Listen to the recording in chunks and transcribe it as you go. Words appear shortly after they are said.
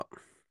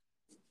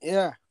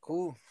Yeah,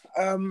 cool.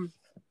 Assalamu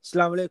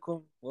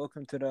alaikum.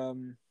 Welcome to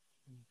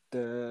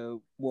the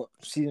what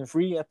season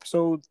 3,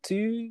 episode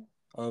 2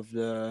 of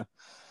the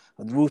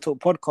Rule Talk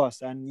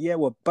podcast. And yeah,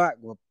 we're back.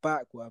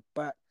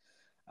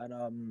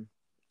 And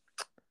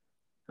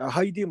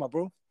how you doing, my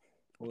bro?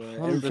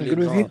 Everything good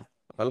with you?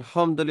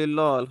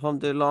 Alhamdulillah.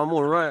 Alhamdulillah. I'm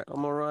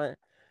all right.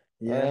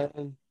 Yeah,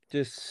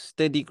 Just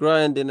steady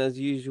grinding as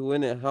usual,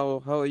 innit?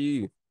 How are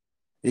you?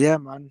 yeah,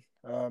 man.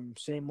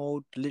 Same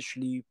old.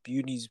 Literally,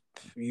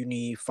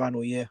 uni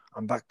final year.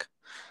 I'm back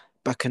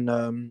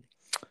in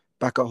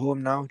back at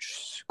home now.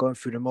 Just going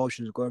through the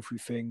motions, going through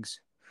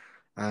things.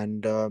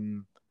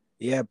 And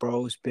yeah,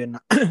 bro, it's been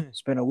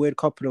it's been a weird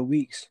couple of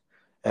weeks.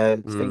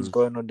 Things Mm.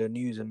 going on the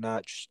news and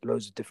that, just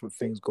loads of different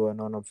things going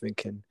on. I'm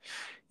thinking,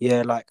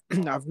 yeah, like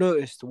I've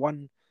noticed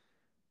one,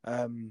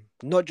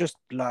 not just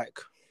like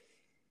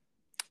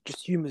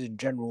just humans in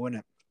general,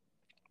 innit?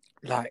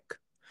 Like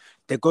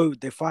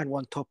they find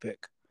one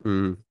topic,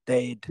 Mm.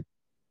 they'd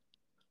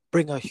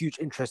bring a huge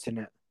interest in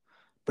it,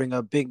 bring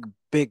a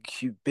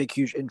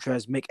huge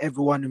interest, make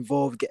everyone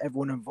involved, get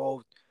everyone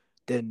involved.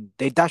 Then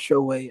they dash it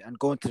away and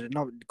go into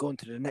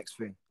the next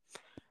thing.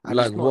 And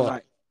Like it's not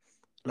what?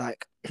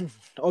 like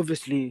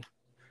obviously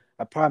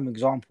a prime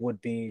example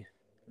would be,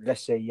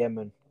 let's say,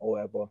 Yemen or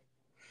whatever.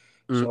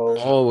 So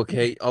Oh,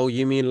 okay. Oh,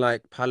 you mean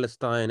like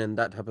Palestine and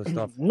that type of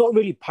stuff? not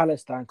really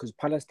Palestine, because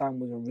Palestine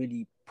wasn't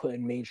really put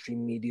in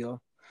mainstream media,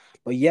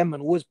 but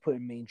Yemen was put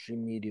in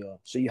mainstream media.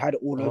 So you had it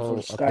all over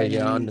Oh, Sky okay.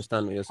 Yeah, I News,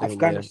 understand what you're saying. Yeah.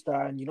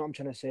 Afghanistan. You know what I'm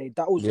trying to say?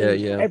 That was Yeah, all.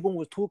 yeah. Everyone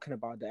was talking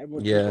about that.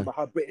 Everyone was talking Yeah. about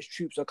how British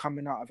troops are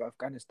coming out of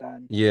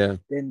Afghanistan. Yeah.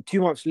 Then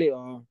 2 months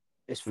later,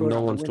 it's thrown No out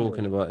the one's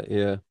talking window. about it.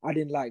 Yeah. I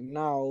didn't like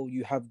now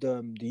you have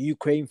the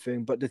Ukraine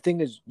thing, but the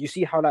thing is, you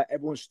see how like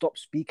everyone stopped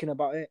speaking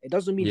about it. It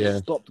doesn't mean it Yeah.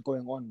 stopped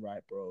going on,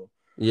 right, bro?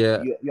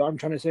 Yeah. You know what I'm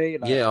trying to say?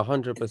 Yeah,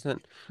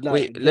 100%. Like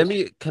Wait,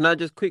 this, can I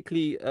just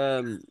quickly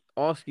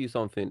ask you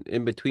something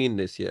in between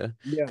this, yeah?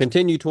 yeah.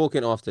 Continue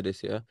talking after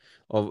this, yeah,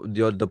 of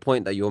the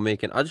point that you're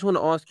making. I just want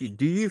to ask you,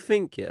 do you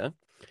think, yeah,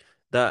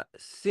 that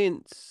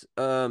since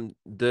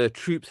the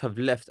troops have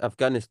left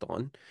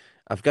Afghanistan,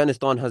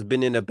 Afghanistan has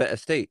been in a better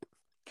state?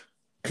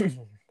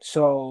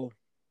 So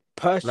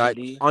Like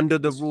personally, under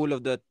the it's rule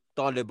of the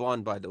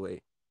Taliban, by the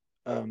way.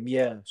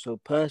 yeah. So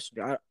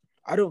personally,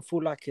 I don't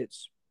feel like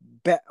it's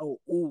better or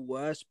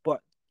worse,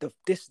 but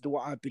this is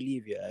what I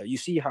believe. Yeah, you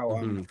see how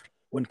Hmm.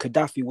 when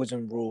Gaddafi was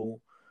in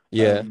rule,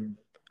 Yeah, um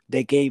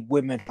they gave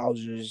women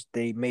houses,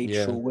 they made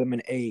sure yeah,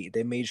 women ate,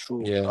 they made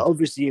sure yeah,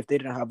 obviously if they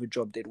didn't have a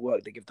job they'd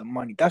work, they give them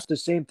money. That's the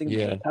same thing that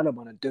the yeah,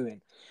 Taliban are doing.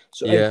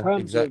 So yeah,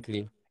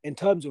 exactly. in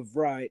terms of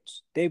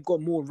rights, they've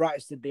got more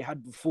rights than they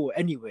had before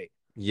anyway.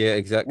 Yeah,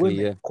 exactly.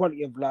 Women, Yeah,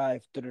 quality of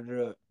life, da, da,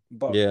 da.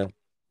 But yeah.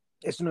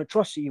 it's an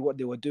atrocity what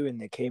they were doing.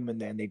 They came in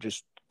there and they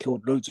just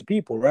killed loads of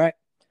people, right?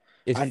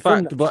 It's And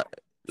fact, but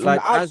from the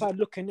like as outside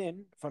looking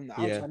in,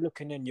 yeah.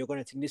 you're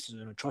gonna think this is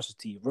an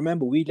atrocity.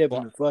 Remember, we live in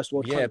But a first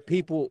world yeah,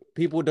 country.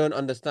 people don't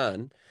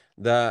understand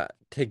that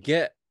to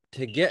get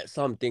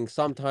something,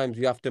 sometimes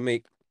you have to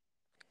make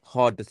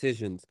hard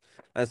decisions.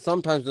 And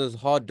sometimes those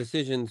hard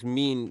decisions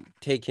mean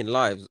taking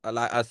lives.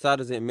 Like as sad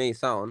as it may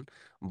sound,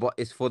 but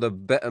it's for the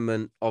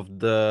betterment of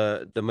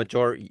the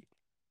majority.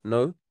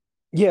 No?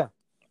 Yeah,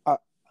 uh,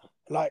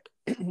 like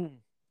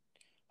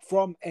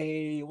from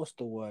a what's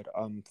the word?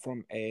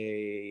 From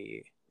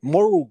a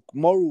moral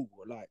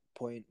like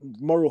point,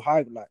 moral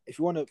high. Like if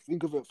you want to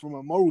think of it from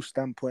a moral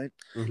standpoint,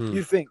 Mm-hmm.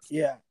 you think,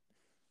 yeah,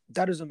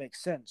 that doesn't make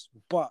sense.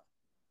 But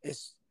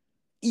it's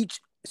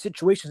each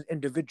situation is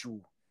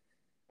individual.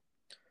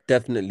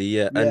 Definitely,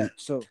 yeah. Yeah. And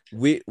So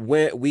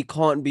we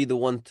can't be the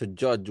ones to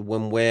judge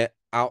when we're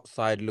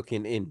outside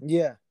looking in.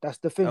 yeah, that's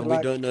the thing. And we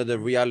Like, don't know the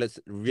do you know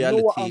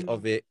what? reality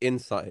of it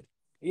inside.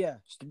 Yeah.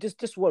 So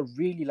this what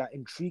really like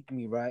intrigued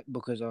me, right?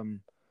 Because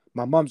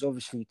my mom's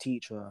obviously a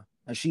teacher,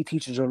 and she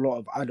teaches a lot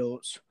of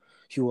adults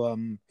who are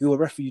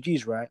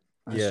refugees, right?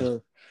 And Yeah.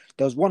 so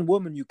there was one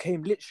woman who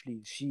came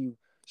literally. She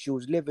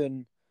was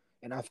living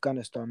in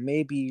Afghanistan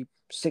maybe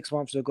 6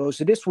 months ago.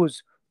 So this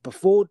was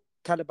before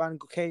Taliban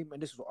came,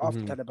 and this was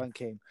after Hmm. Taliban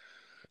came.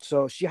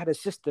 So she had a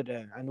sister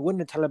there, and when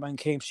the Taliban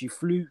came, she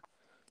flew.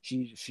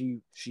 She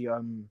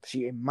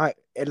might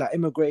like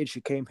immigrated.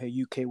 She came here,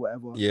 UK,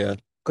 whatever, Yeah.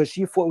 because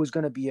she thought it was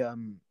gonna be a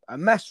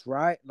mess,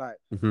 right? Like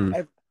Hmm.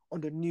 ev-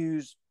 on the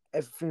news,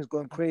 everything's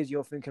going crazy.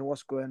 You're thinking,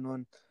 what's going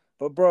on?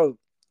 But bro,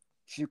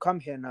 she come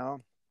here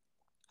now.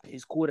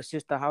 He's called her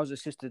sister. How's her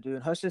sister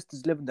doing? Her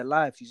sister's living the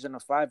life. She's in a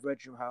 5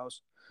 bedroom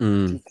house.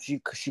 Mm.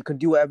 She can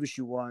do whatever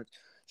she wants.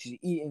 She's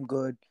eating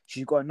good.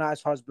 She's got a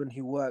nice husband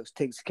who works,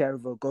 takes care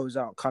of her, goes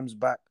out, comes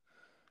back.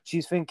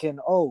 She's thinking,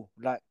 oh,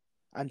 like,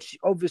 and she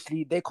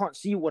obviously they can't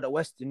see what the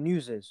Western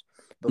news is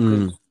Mm.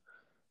 because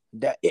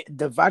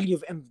the value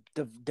of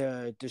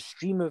the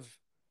stream of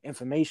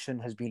information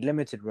has been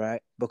limited,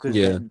 right? Because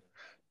Yeah. then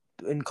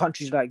in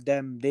countries like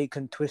them, they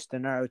can twist the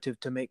narrative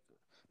to make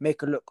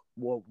it look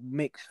well,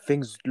 make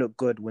things look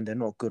good when they're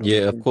not good, or Yeah,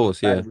 make of things look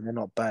course. Yeah. bad when they're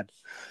not bad.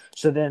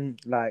 So then,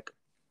 like,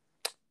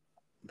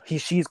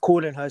 she's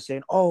calling her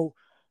saying, "Oh,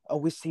 oh,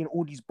 we're seeing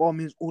all these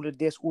bombings, all of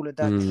this, all of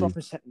that, Mm,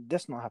 shopping center.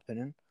 That's not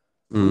happening.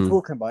 What are you mm,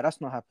 talking about?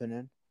 That's not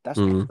happening. That's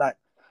mm.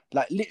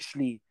 like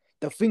literally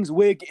the things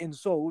we're getting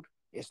sold.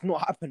 It's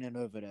not happening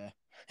over there.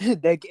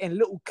 They're getting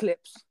little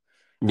clips,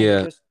 and they're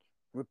Yeah, just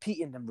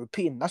repeating them,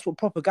 repeating. That's what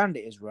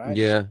propaganda is, right?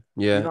 yeah, You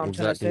yeah, know what I'm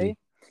trying to exactly. say?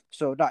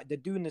 So like they're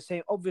doing the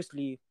same.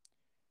 Obviously,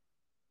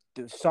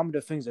 some of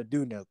the things they're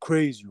doing are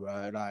crazy,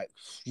 right? Like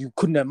you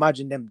couldn't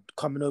imagine them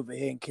coming over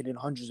here and killing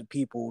hundreds of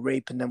people,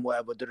 raping them,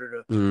 whatever. Da, da,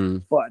 da.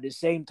 Mm, But at the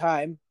same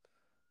time,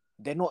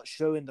 they're not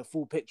showing the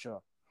full picture.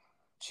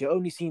 So you're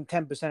only seeing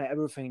 10% of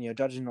everything, and you're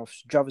judging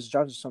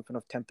something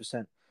of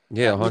 10%.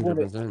 yeah, Like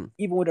 100%.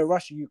 even with the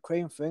Russia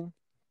Ukraine thing,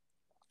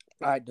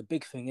 like the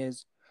big thing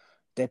is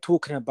they're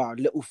talking about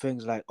little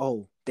things like,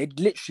 oh, they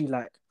literally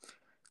like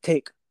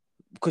take,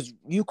 because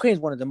Ukraine is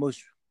one of the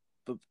most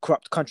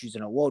corrupt countries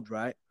in the world,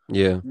 right?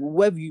 Yeah,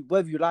 Whether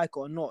you like it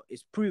or not,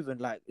 it's proven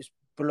like it's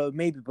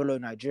maybe below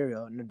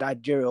Nigeria. And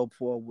Nigeria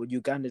or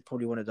Uganda is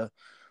probably one of the,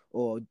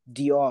 or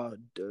DR,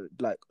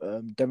 like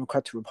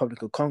Democratic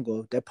Republic of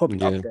Congo, they're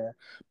probably up yeah, there.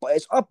 But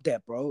it's up there,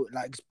 bro.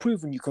 Like it's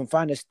proven. You can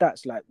find the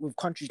stats. Like with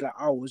countries like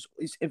ours,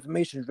 this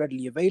information is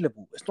readily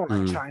available. It's not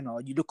like mm, China.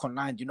 You look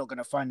online, you're not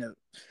gonna find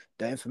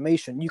the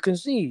information. You can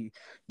see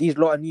these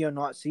lot of neo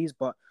Nazis,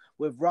 but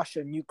with Russia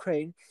and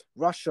Ukraine,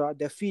 Russia,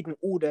 they're feeding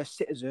all their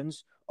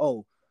citizens.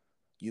 Oh,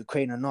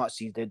 Ukraine are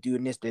Nazis. They're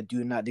doing this. They're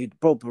doing that.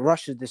 But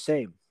Russia's the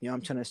same. You know what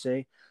I'm trying to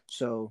say?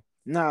 So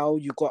now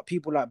you got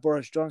people like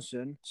Boris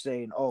Johnson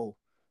saying, "Oh,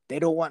 they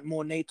don't want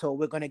more NATO.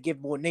 We're gonna give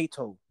more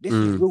NATO." This is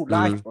mm, real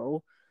life, mm,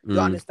 bro. You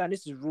mm. understand?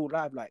 This is real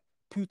life. Like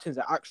Putin's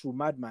an actual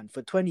madman.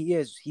 For 20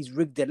 years, he's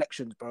rigged the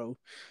elections, bro.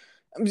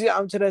 I'm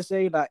trying to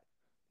say, like,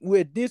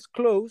 we're this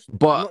close.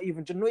 But Not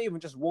even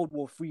just World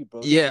War III,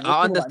 bro. This is, yeah, we're I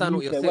talking about understand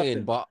what you're nuclear saying,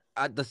 weapons. but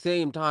at the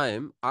same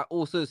time, I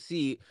also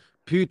see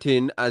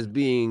Putin as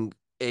being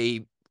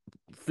a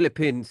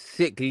flipping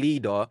sick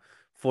leader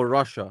for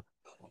Russia.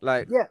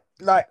 Like Yeah,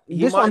 like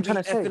he this is what I'm might trying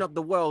be to say. effing up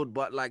the world,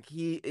 but like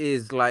he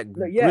is like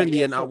Like, yeah.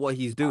 brilliant at So what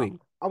he's I, doing.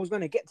 I was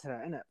gonna get to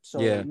that, innit?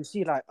 So Yeah, you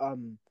see, like,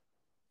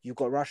 you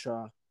got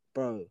Russia,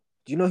 bro.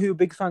 Do you know who are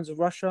big fans of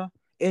Russia?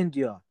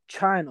 India,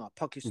 China,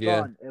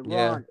 yeah, Pakistan,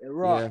 yeah, Iran,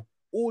 Iraq, yeah,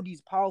 all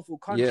these powerful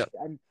yeah, countries,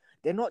 and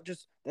they're not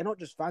just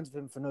fans of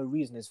him for no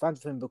reason. It's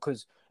fans of him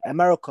because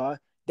America,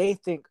 they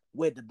think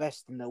we're the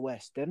best in the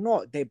West. They're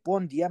not. They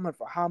bombed Yemen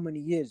for how many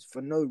years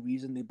for no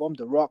reason? They bombed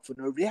Iraq for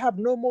no. They have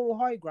no moral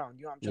high ground.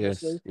 You know what I'm trying to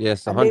yes, say?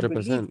 yes, And they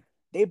believe 100%.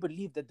 they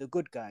believe that they're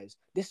good guys.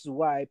 This is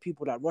why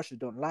people like Russia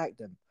don't like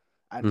them,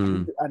 and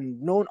Mm,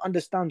 no one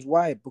understands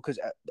why. Because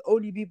the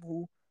only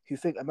people who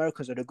think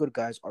Americans are the good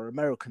guys are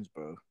Americans,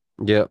 bro.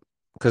 yeah,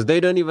 because they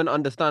don't even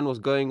understand what's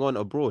going on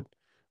abroad,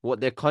 what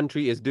their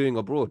country is doing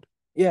abroad.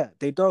 Yeah,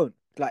 they don't.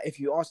 Like if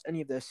you ask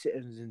any of their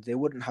citizens, they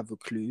wouldn't have a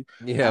clue.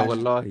 Yeah, And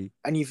wallahi.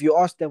 and if you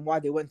ask them why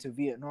they went to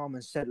Vietnam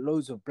and sent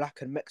loads of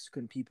black and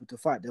Mexican people to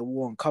fight their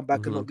war and come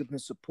back and Mm-hmm, not give them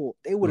support,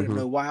 they wouldn't mm-hmm,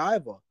 know why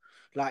either.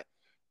 Like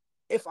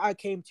if I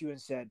came to you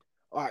and said,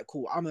 "All right,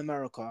 cool, I'm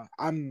America.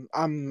 I'm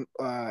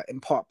in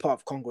part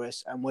of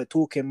Congress, and we're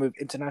talking with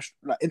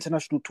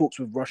international talks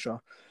with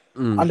Russia."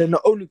 mm, And then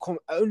the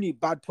only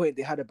bad point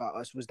they had about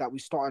us was that we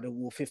started a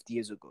war 50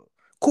 years ago.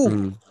 Cool.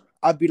 mm,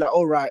 I'd be like,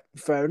 all right,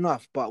 fair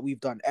enough, but we've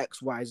done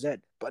X, Y, Z.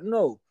 But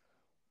no,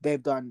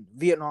 they've done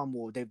Vietnam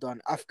War, they've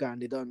done Afghan,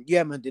 they've done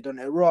Yemen, they've done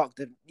Iraq.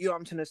 You know what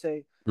I'm trying to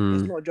say?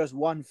 It's mm. not just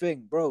one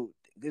thing, bro.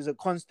 There's a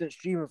constant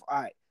stream of,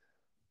 all right,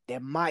 there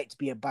might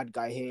be a bad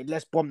guy here.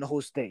 Let's bomb the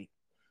whole state.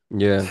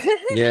 Yeah,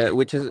 yeah,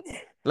 which is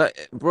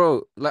like,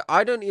 bro, like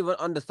I don't even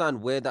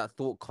understand where that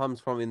thought comes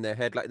from in their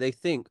head. Like they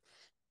think,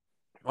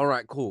 all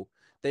right, cool.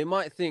 They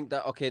might think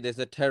that okay, there's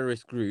a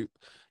terrorist group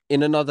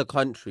in another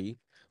country,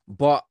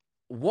 but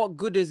what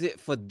good is it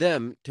for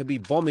them to be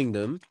bombing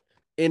them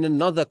in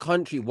another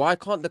country? Why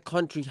can't the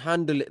country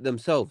handle it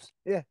themselves?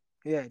 Yeah,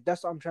 yeah,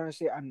 that's what I'm trying to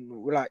say. And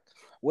we're like,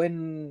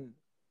 when,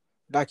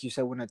 like you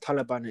said, when the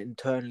Taliban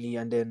internally,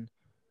 and then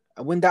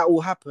and when that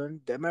all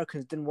happened, the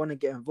Americans didn't want to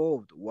get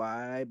involved.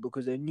 Why?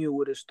 Because they knew it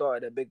would have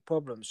started a big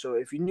problem. So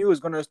if you knew it was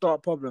gonna start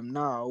a problem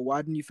now,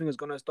 why didn't you think it's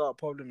gonna start a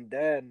problem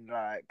then?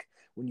 Like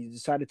when you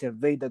decided to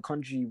invade the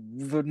country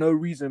for no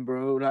reason,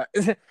 bro. Like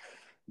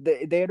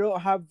they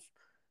don't have.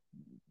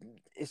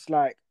 It's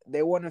like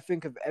they want to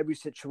think of every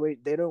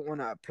situation. They don't want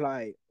to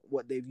apply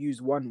what they've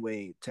used one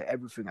way to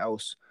everything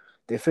else.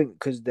 They think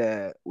because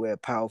we're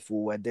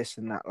powerful, we're this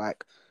and that.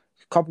 Like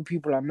a couple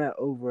people I met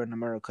over in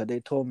America, they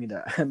told me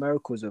that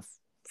America was a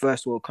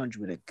first world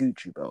country with a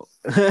Gucci belt.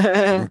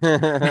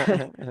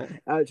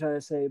 I'm trying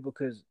to say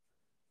because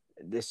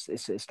this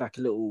it's like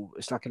a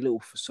little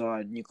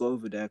facade, and you go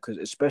over there because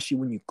especially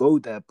when you go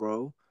there,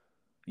 bro,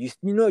 you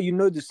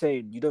know the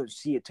saying, you don't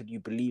see it till you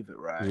believe it,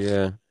 right?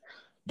 Yeah.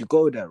 You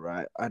go there,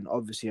 right? And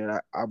obviously,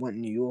 I went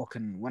to New York,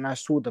 and when I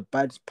saw the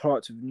bad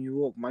parts of New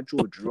York, my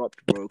jaw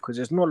dropped, bro. Because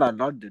it's not like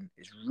London.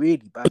 It's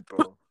really bad,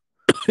 bro.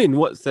 In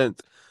what sense?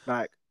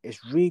 Like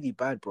it's really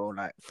bad, bro.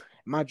 Like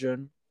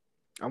imagine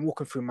I'm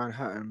walking through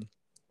Manhattan,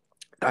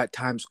 like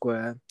Times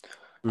Square.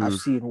 I've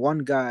Mm, seen one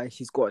guy.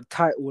 He's got a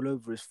tie all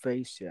over his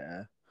face,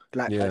 yeah,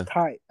 like Yeah.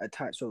 a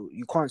tight, so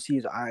you can't see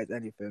his eyes,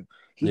 anything.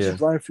 He Yeah.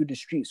 just running through the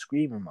street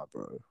screaming, my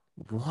bro.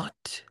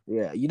 What?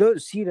 Yeah, you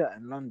don't see that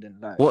in London.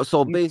 Like What?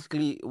 So you,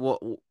 basically,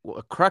 what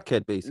a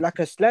crackhead, like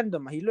basically. a Slender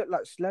Man. He looked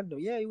like Slender.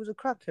 Yeah, he was a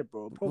crackhead,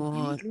 bro.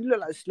 Probably What? he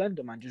looked like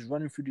Slender Man, just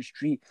running through the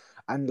street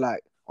and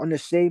like on the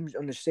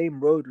same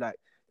road. Like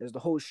there's the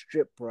whole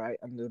strip, right,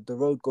 and the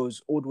road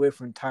goes all the way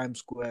from Times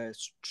Square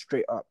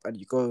straight up, and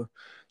you go.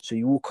 So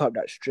you walk up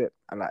that strip,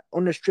 and like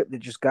on the strip,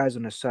 there's just guys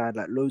on the side,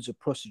 like loads of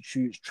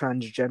prostitutes,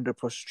 transgender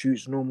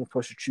prostitutes, normal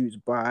prostitutes,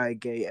 bi,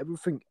 gay,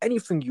 everything,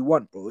 anything you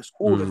want, bro. It's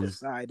all on the Mm.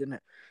 side, isn't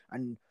it?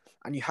 And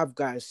and you have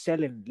guys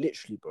selling,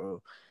 literally,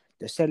 bro.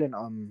 They're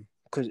selling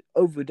because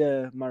over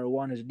there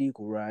marijuana is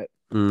legal, right?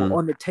 But Mm.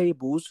 on the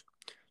tables,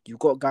 you've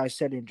got guys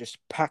selling just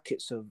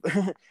packets of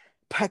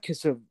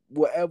packets of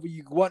whatever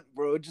you want,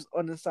 bro. Just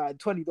on the side,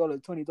 $20,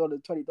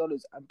 $20,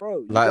 $20, and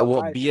bro, you Like got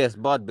what? guys. BS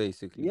bud,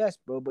 basically. Yes,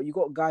 bro, but you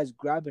got guys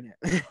grabbing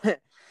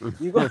it.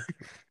 you got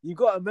you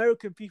got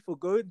American people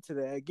going to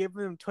there,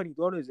 giving them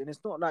 $20, and it's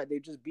not like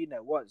they've just been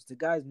there once. The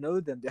guys know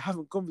them. They're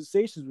having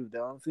conversations with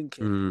them. I'm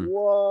thinking, Mm.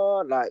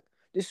 what? Like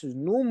this is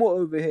normal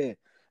over here.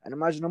 And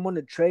imagine I'm on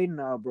the train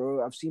now,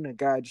 bro. I've seen a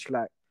guy just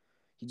like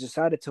he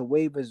decided to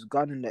wave his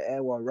gun in the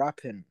air while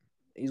rapping.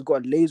 He's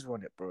got a laser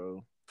on it,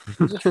 bro.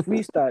 He just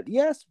freestyled.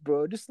 Yes,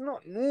 bro. This is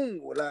not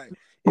normal. Like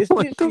it's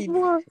What the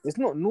literally, fuck? it's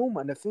not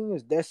normal. And the thing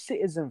is, their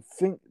citizens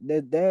think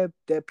their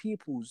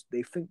peoples.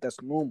 They think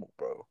that's normal,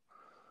 bro.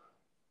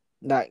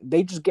 Like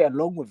they just get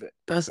along with it.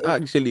 That's It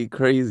actually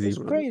crazy, it's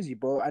bro. crazy,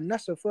 bro. And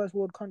that's a first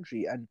world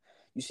country. And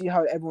you see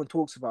how everyone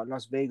talks about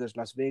Las Vegas,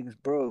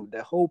 bro.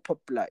 The whole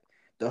like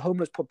the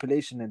homeless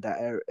population in that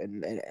area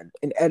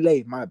in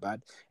LA, my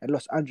bad, and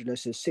Los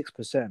Angeles is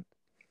 6%. I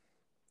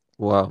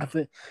Wow.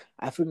 think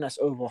I think that's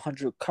over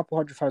 100, couple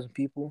 100,000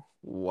 people.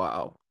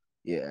 Wow.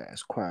 Yeah,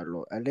 it's quite a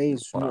lot. LA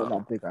is not Wow.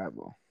 that big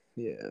either.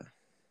 Yeah,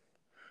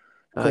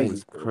 That crazy,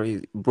 is bro.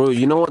 crazy. Bro,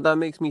 you know what that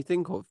makes me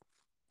think of?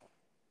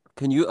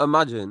 Can you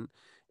imagine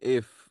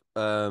if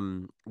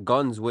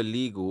guns were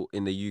legal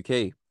in the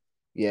UK?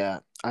 Yeah,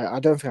 I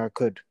don't think I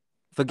could.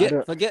 I Forget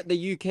don't. forget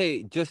the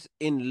UK, just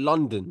in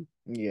London.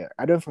 Yeah,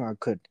 I don't think I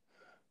could.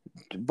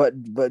 But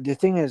the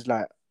thing is,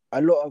 like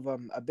a lot of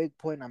a big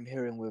point I'm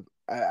hearing with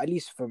at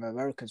least from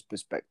Americans'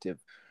 perspective,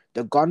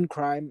 the gun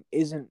crime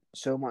isn't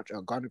so much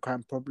a gun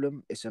crime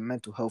problem; it's a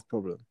mental health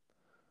problem.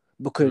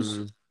 Because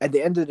Mm, at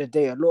the end of the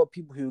day, a lot of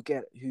people who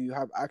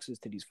have access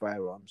to these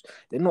firearms,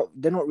 they're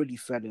not really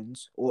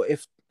felons, or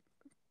if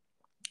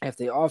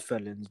they are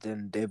felons,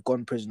 then they've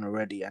gone prison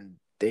already and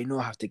they know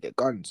how to get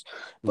guns.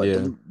 But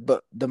yeah.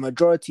 the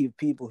majority of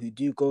people who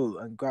do go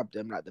and grab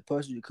them, like the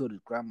person who killed his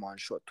grandma and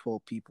shot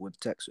 12 people in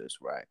Texas,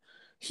 right?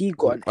 He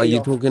got an Are you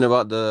AR. talking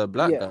about the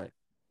black Yeah, guy?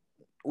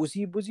 was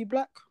he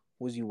black?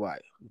 Was he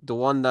white? The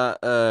one that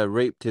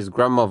raped his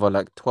grandmother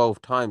like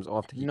 12 times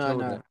after he No,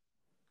 killed no. her?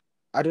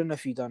 I don't know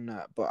if he done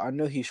that, but I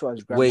know he shot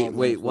his Wait, grandmother in the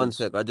wait, one face.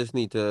 sec. I just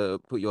need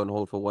to put you on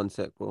hold for one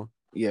sec, bro.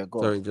 Yeah, go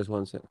on. Sorry, just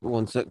one sec.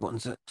 One sec, one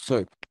sec.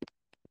 Sorry.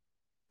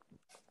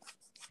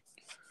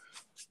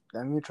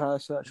 Let me try to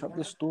search up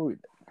the story.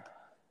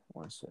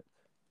 One sec.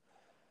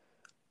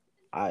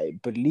 I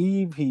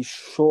believe he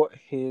shot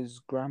his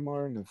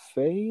grandma in the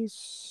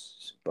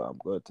face, but I'm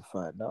going to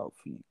find out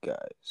for you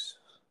guys.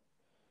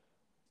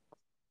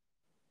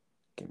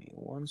 Give me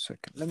 1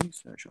 second. Let me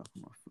search up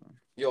my phone.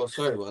 Yo,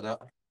 sorry about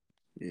that.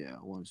 Yeah,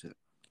 one sec.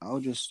 I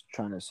was just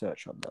trying to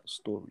search up that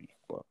story,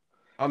 but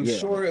I'm yeah,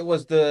 sure it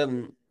was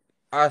the.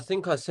 I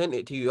think I sent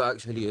it to you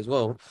actually as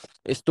well.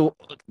 It's the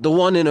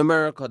one in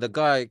America. The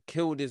guy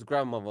killed his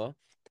grandmother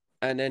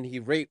and then he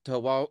raped her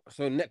while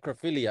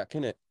necrophiliac,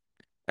 innit?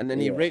 And then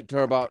he yeah, raped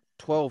her about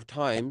 12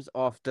 times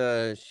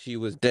after she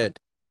was dead.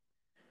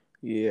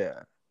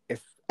 yeah.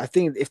 If I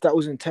think if that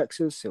was in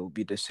Texas, it would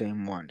be the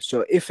same one.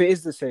 So if it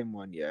is the same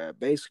one, yeah,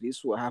 basically this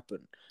is what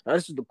happened. Now,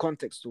 this is the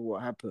context of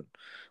what happened.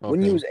 When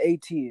he Okay. was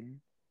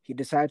 18, he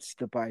decided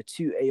to buy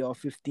two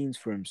AR-15s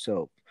for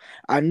himself,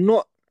 and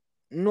not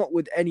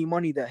with any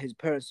money that his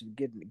parents had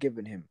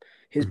given him.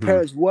 His Hmm.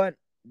 parents weren't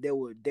they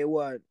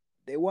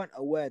weren't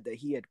aware that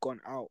he had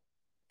gone out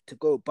to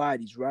go buy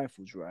these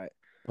rifles, right?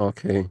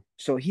 Okay.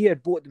 So he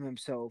had bought them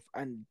himself,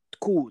 and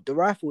cool. The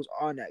rifles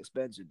aren't that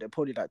expensive. They're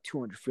probably like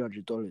 $200,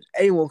 $300.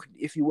 Anyone,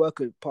 if you work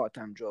a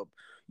part-time job,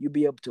 you'll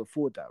be able to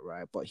afford that,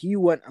 right? But he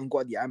went and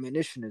got the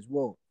ammunition as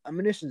well.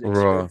 Ammunition is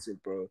Bruh.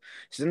 expensive, bro.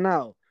 So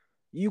now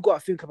you got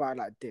to think about it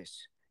like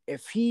this: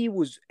 if he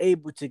was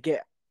able to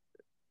get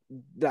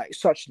like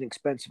such an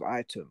expensive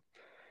item,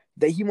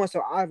 that he must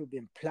have either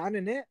been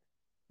planning it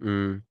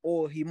Mm,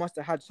 or he must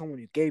have had someone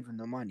who gave him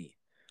the money.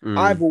 mm.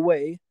 Either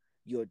way,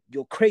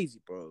 you're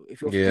crazy, bro.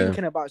 If you're Yeah.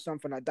 thinking about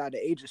something like that at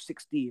the age of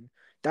 16,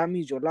 that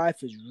means your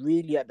life is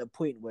really at the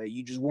point where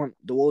you just want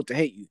the world to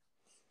hate you.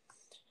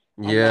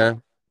 And like Yeah.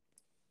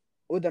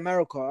 with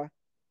America,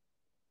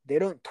 they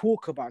don't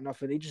talk about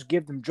nothing. They just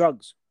give them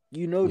drugs.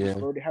 You know this, Yeah.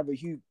 bro. They have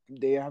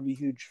a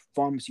huge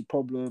pharmacy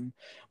problem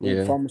with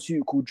Yeah.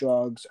 pharmaceutical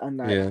drugs, and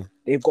like Yeah.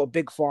 they've got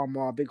Big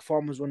Pharma. Big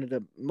Pharma is one of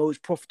the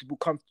most profitable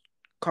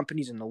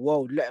companies in the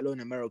world, let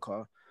alone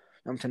America.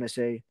 I'm trying to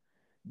say.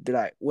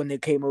 like when they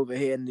came over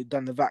here and they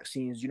done the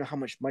vaccines, you know how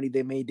much money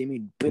they made? They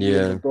made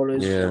billions Yeah. of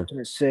dollars. Yeah. I'm trying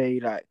to say,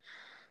 like,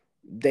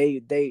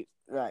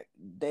 like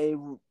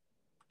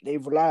they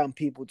rely on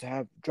people to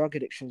have drug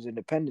addictions and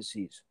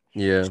dependencies.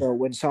 Yeah. So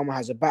when someone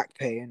has a back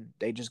pain,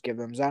 they just give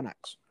them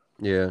Xanax.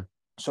 Yeah.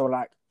 So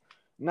like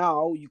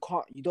now you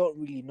don't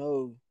really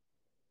know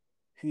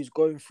who's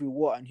going through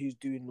what and who's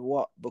doing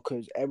what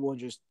because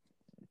everyone's just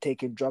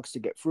taking drugs to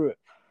get through it.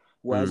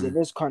 Whereas in Mm.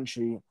 this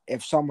country,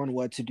 if someone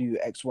were to do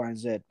X, Y, and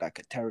Z, like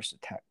a terrorist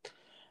attack,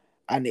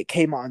 and it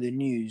came out in the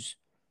news,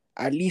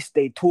 at least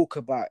they talk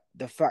about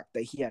the fact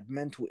that he had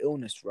mental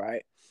illness,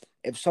 right?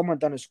 If someone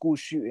done a school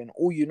shooting,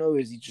 all you know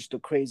is he's just a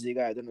crazy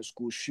guy done a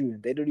school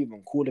shooting. They don't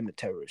even call him a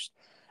terrorist.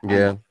 And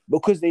Yeah.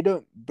 because they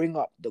don't bring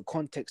up the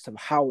context of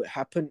how it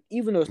happened,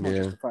 even though it's not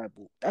Yeah.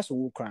 justifiable, that's a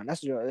war crime.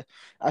 That's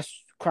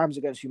crimes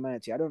against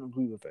humanity. I don't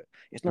agree with it.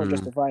 It's not Mm.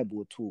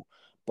 justifiable at all.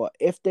 But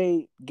if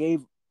they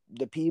gave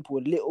the people a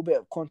little bit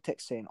of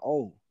context saying,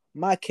 oh,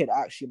 my kid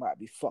actually might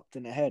be fucked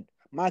in the head.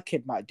 My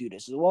kid might do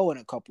this as well in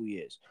a couple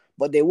years.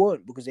 But they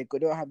won't because they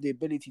don't have the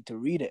ability to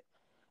read it.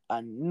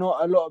 And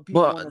not a lot of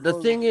people want to But the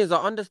go. thing is,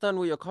 I understand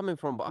where you're coming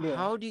from, but Yeah,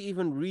 how do you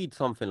even read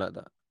something like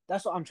that?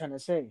 that's what I'm trying to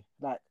say.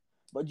 Like,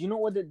 but you know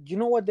what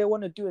they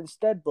want to do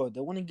instead, bro?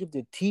 They want to give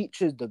the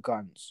teachers the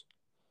guns.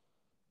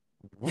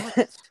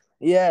 What?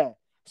 Yeah.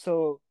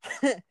 So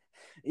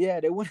yeah,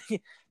 they want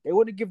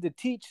to give the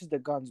teachers the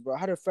guns, bro. I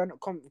had a friend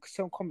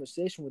some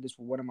conversation with this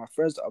with one of my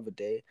friends the other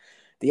day.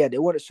 Yeah, they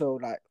want to show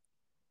like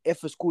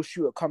if a school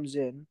shooter comes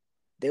in,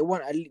 they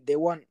want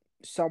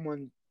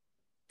someone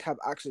to have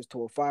access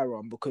to a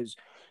firearm because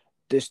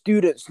the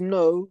students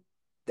know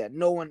that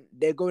no one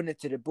they're going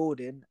into the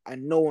building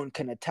and no one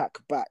can attack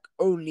back.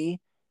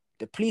 Only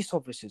the police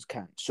officers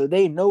can. So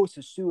they know it's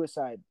a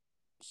suicide.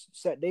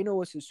 They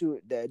know it's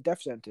the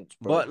death sentence,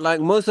 bro. But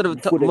like most of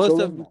Before they go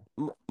in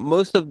there.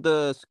 most of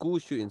the school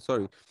shootings,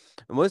 sorry,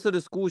 most of the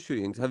school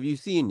shootings, have you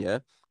seen? Yeah,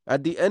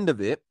 at the end of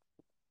it,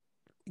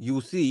 you'll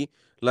see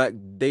like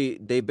they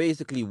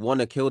basically want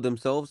to kill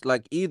themselves.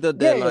 Like Yeah,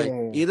 yeah,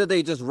 yeah, either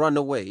they just run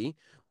away,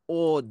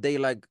 or they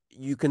like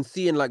you can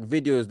see in like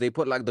videos they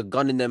put like the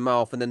gun in their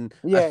mouth, and then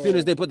as yeah, soon yeah.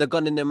 as they put the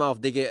gun in their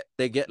mouth, they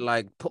get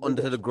like put They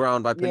onto get the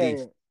ground by yeah, yeah.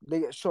 police. They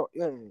get shot.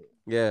 Yeah, yeah, yeah.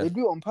 Yeah, They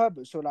do it on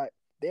purpose. So like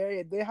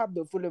they have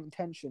the full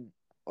intention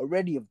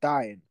already of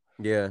dying.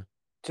 yeah.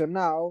 So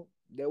now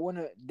they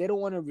don't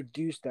wanna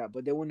reduce that,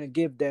 but they wanna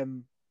give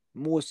them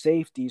more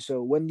safety.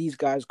 So when these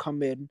guys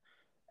come in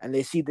and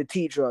they see the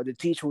teacher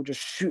will just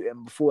shoot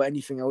him before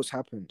anything else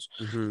happens.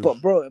 Mm-hmm. But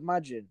bro,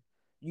 imagine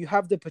you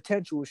have the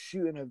potential of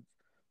shooting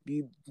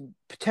you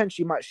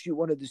potentially might shoot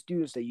one of the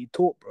students that you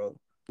taught, bro.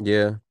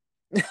 Yeah.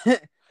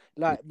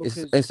 Like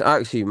It's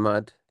actually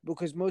mad.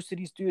 because most of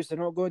these students they're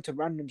not going to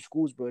random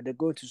schools, bro. They're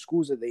going to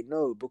schools that they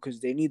know because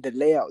they need the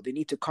layout. They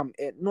need to come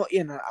in, not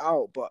in and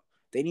out, but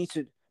they need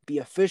to be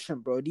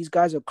efficient, bro. These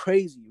guys are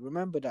crazy.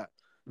 Remember that.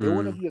 They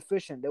want to Mm. be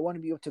efficient. They want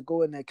to be able to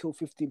go in there, kill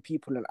 15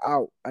 people and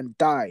out and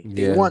die.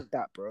 They Yeah. want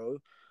that, bro.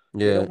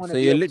 They Yeah, don't want so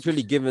to be you're able to.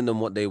 literally giving them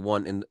what they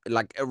want, and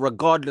like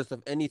regardless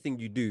of anything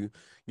you do,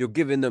 you're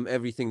giving them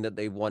everything that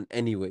they want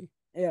anyway.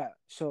 Yeah.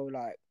 So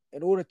like,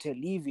 in order to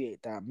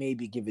alleviate that,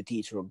 maybe give a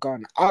teacher a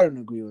gun. I don't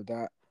agree with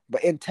that.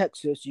 But in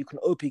Texas, you can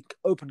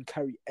open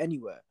carry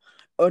anywhere.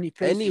 Only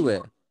places you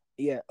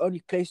Anywhere. only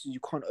places you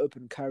can't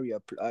open carry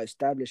are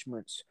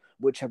establishments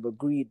which have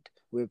agreed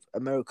with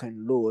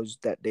American laws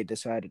that they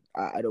decided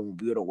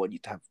we don't want you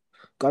to have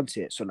guns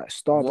here. So like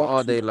What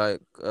are Starbucks, they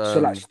like?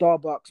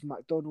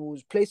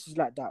 McDonald's, places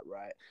like that,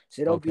 right?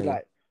 So they'll be Okay,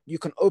 like, you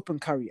can open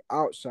carry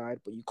outside,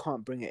 but you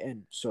can't bring it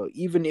in. So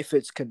even if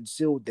it's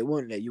concealed, they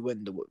won't let you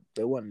in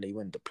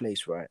the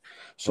place, right?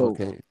 So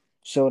okay.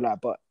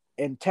 like, but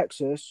in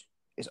Texas,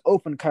 it's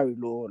open carry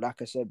law,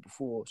 like I said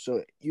before.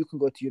 So you can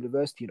go to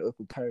university and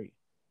open carry.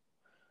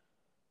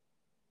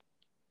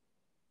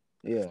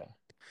 Yeah,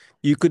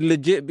 You could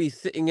legit be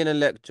sitting in a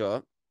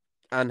lecture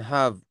and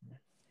have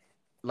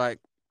like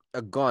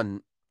a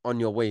gun on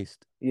your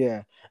waist.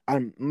 yeah.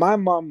 And my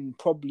mum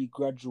probably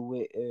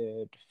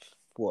graduated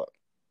what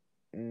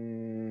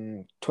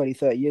 20,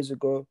 30 years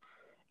ago.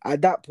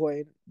 At that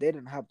point, they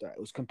didn't have that. It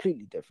was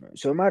completely different.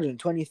 So imagine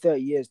 20,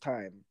 30 years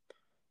time,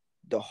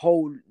 the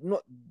whole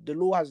not the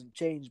law hasn't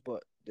changed,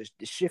 but they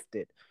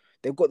shifted.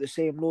 They've got the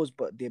same laws,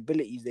 but the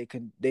abilities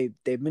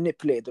they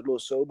manipulated the law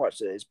so much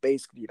that it's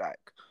basically like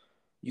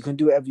you can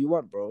do whatever you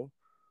want, bro.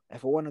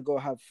 If I want to go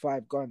have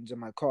 5 guns in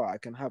my car, I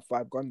can have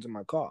 5 guns in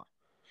my car.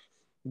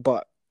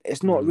 But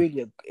it's not Mm.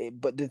 really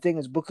but the thing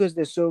is because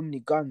there's so many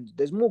guns,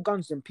 there's more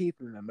guns than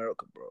people in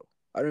America, bro.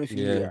 I don't know if you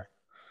knew Yeah, that.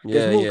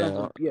 There's yeah, more guns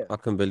yeah. than yeah. I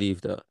can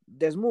believe that.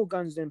 There's more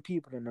guns than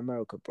people in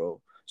America, bro.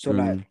 So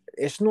like Mm.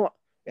 it's not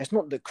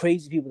the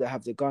crazy people that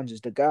have the guns,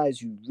 it's the guys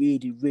who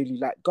really, really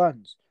like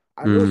guns.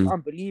 I know it's Mm.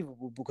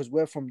 unbelievable because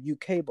we're from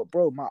UK, but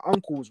bro, my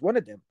uncle was one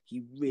of them.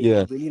 He really,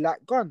 Yeah, really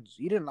liked guns.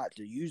 He didn't like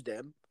to use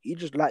them. He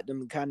just liked the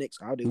mechanics,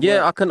 how they yeah.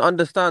 work. I can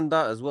understand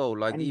that as well.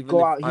 Like And even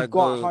if I he'd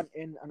go out go,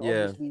 hunting, and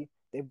yeah, obviously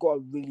they've got a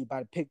really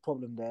bad pig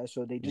problem there,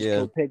 so they just yeah,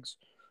 kill pigs.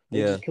 They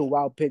yeah. just kill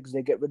wild pigs.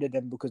 They get rid of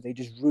them because they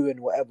just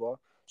ruin whatever.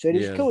 So they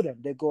just Yeah. kill them.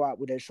 They go out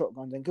with their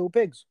shotguns and kill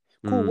pigs.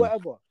 Cool, Mm.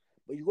 whatever.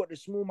 But you got the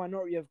small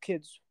minority of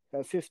kids that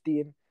are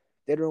 15.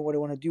 They don't know what they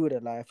want to do with their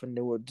life, and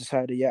they will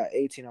decide, yeah, at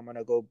 18, I'm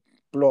gonna go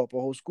blow up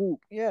a whole school.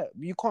 Yeah,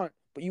 you can't,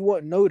 but you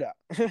won't know that.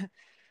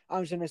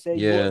 I'm just gonna say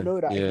you won't Yeah.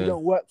 know that if you Yeah.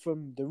 don't work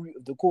from the root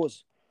of the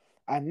cause.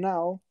 And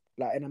now,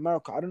 like in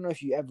America, I don't know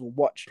if you ever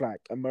watched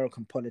like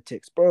American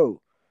politics,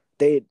 bro.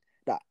 They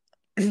that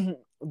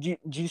do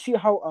you see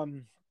how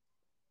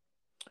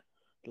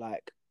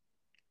like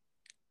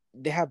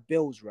they have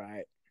bills,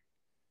 right,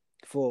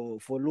 for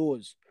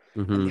laws,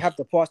 and they Mm-hmm. have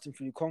to pass them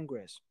through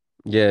Congress.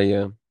 Yeah.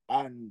 Yeah.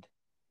 And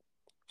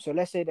so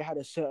let's say they had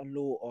a certain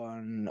law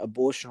on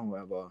abortion or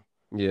whatever,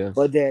 Yeah.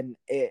 but then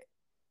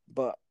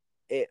but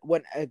it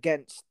went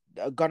against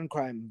a gun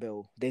crime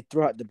bill. They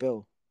threw out the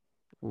bill.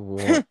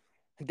 What?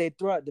 They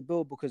threw out the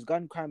bill because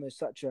gun crime is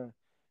such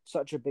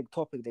a big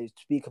topic they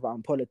speak about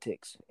in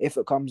politics. If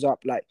it comes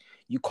up, like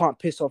you can't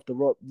piss off the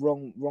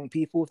wrong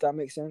people, if that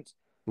makes sense.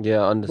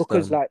 Yeah, I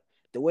Because understand. like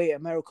the way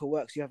America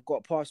works, you have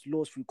got passed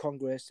laws through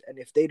Congress, and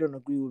if they don't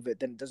agree with it,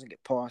 then it doesn't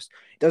get passed.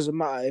 It doesn't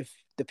matter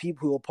if the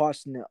people who are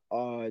passing it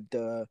are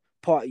the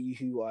party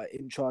who are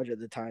in charge at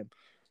the time.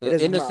 It In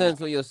doesn't a matter. sense,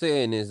 what you're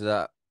saying is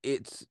that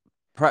it's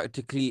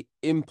practically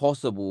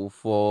impossible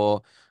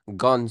for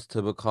guns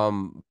to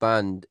become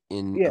banned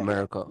in Yeah,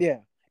 America. yeah.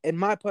 In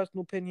my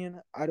personal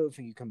opinion, I don't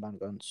think you can ban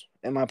guns.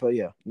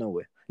 Yeah, no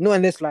way. Not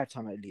in this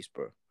lifetime, at least,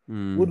 bro.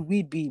 Mm.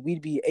 We'd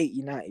be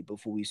 80, 90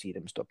 before we see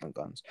them stopping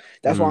guns.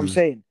 That's what I'm Mm.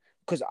 saying.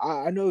 Because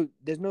I know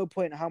there's no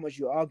point in how much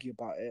you argue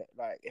about it.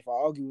 Like if I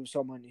argue with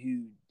someone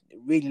who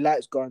really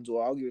likes guns,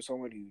 or argue with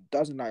someone who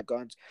doesn't like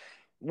guns,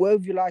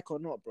 whether you like or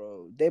not,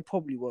 bro, they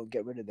probably won't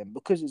get rid of them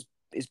because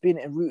it's been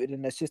enrooted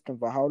in their system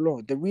for how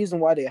long? The reason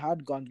why they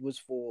had guns was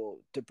for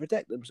to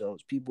protect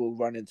themselves. People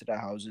run into their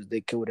houses,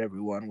 they killed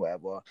everyone,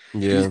 whatever.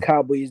 These Yeah.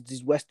 cowboys,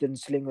 these Western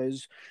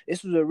slingers,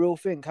 this was a real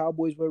thing.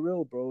 Cowboys were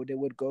real, bro. They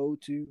would go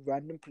to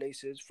random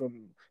places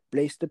from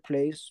place to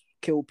place,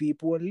 kill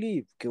people and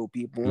leave, kill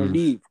people and Mm.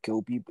 leave,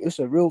 kill people. It's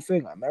a real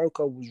thing.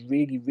 America was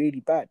really, really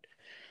bad.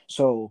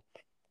 So,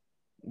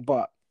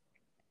 but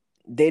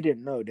they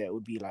didn't know that it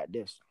would be like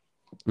this.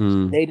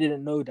 Mm. They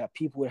didn't know that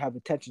people would have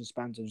attention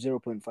spans of zero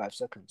point 0.5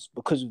 seconds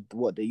because of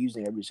what they're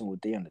using every single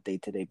day on a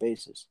day-to-day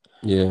basis.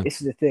 Yeah.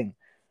 This is the thing.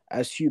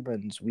 As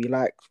humans, we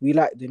like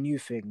the new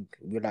thing.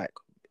 We like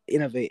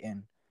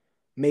innovating,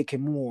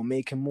 making more.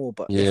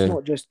 But Yeah.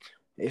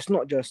 it's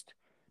not just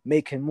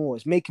making more.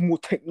 It's making more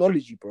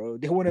technology, bro.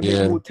 They want to make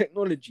Yeah. more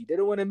technology. They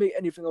don't want to make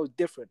anything else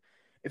different.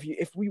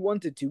 If we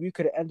wanted to, we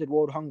could have ended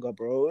world hunger,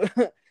 bro.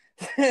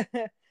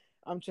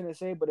 I'm trying to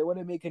say, but they want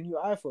to make a new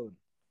iPhone,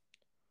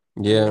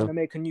 and they want Yeah. to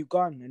make a new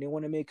gun, and they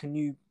want to make a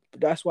new.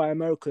 That's why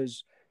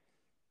America's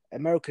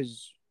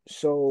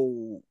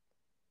so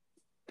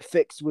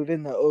fixed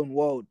within their own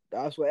world.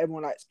 That's why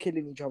everyone likes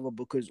killing each other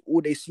because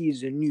all they see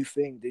is a new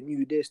thing, the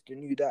new this, the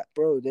new that,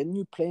 bro. Their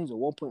new planes are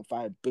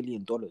 $1.5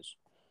 billion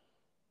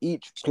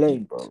each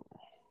plane, bro.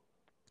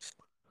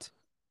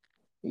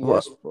 Bro,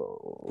 Yes,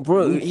 bro.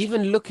 bro, We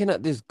even looking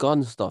at this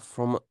gun stuff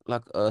from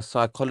like a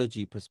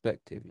psychology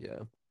perspective, yeah.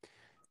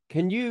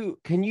 Can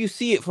you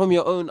see it from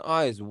your own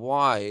eyes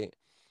why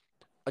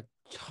a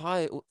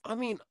child, I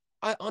mean,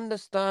 I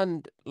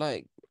understand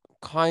like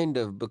kind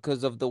of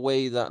because of the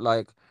way that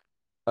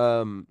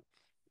um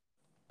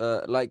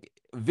like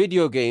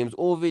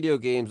all video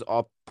games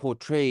are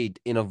portrayed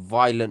in a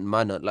violent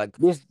manner. Like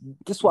this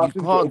this what I you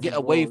think it can't is get as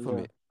away well. from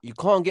Yeah, it. You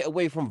can't get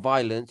away from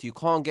violence. You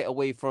can't get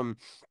away from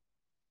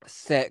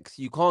sex.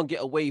 You can't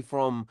get away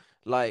from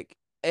like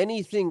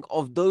anything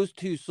of those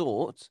two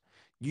sorts.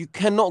 You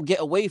cannot get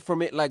away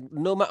from it. Like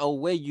no matter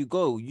where you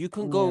go, you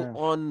can go yeah,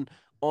 on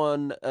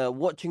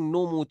watching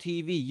normal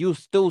TV. You'll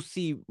still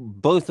see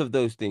both of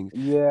those things.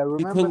 yeah. You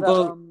Remember can that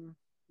go.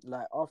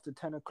 like after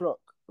 10 o'clock.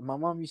 My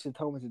mom used to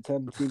tell me to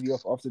turn the TV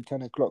off after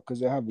 10 o'clock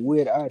because they have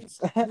weird ads.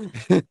 I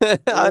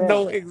Yeah,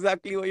 know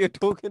exactly what you're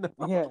talking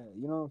yeah, about.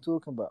 you know what I'm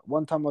talking about.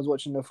 One time I was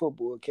watching the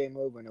football, it came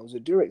over and it was a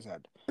Durex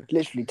ad.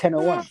 Literally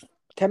 10:01.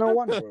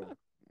 10:01, bro.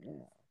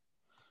 Yeah.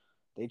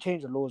 They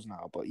changed the laws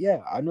now, but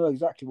yeah, I know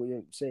exactly what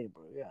you're saying,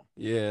 bro. Yeah.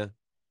 Yeah.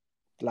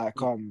 Like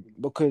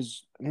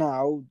because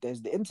now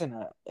there's the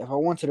internet. If I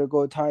wanted to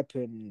go type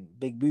in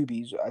big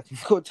boobies, I can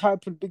go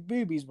type in big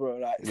boobies, bro.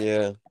 Like,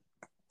 Yeah.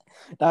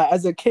 like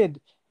as a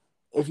kid,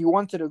 if you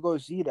wanted to go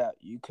see that,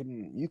 you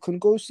can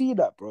go see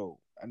that, bro.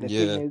 And the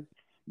thing Yeah. is,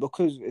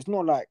 because it's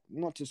not like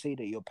not to say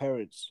that your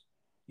parents,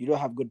 you don't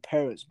have good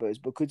parents, but it's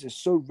because it's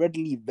so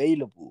readily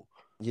available.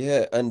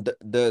 Yeah, and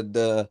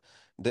the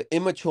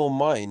immature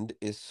mind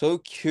is so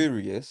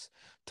curious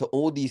to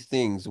all these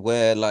things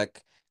where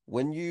like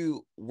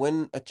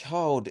when a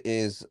child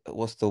is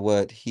what's the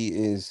word?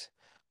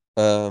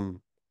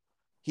 Um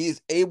he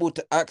is able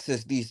to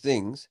access these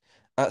things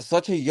at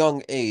such a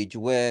young age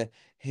where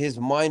his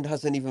mind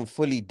hasn't even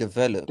fully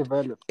developed.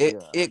 Developed, It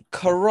yeah. it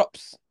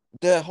corrupts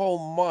their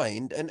whole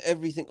mind and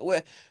everything.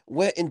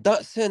 Where in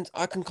that sense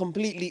I can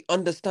completely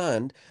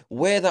understand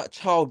where that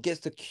child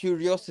gets the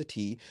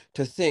curiosity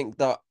to think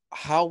that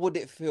how would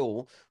it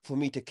feel for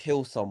me to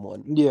kill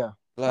someone? Yeah,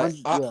 Like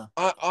Yeah,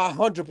 I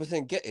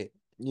 100% get it.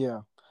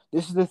 yeah.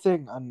 This is the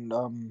thing,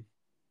 and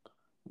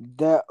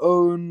their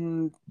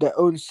own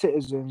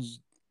citizens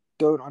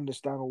don't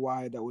understand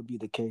why that would be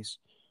the case.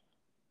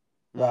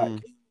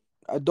 Like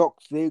Mm.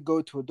 they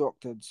go to a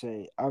doctor and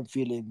say, "I'm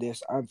feeling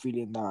this, I'm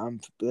feeling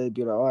that." They'd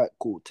be like, "All right,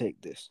 cool,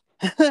 take this."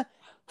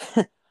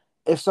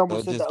 If someone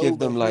They'll said just that give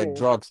over them like here,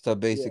 drugs to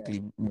yeah,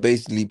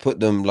 basically put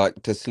them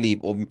like to sleep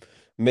or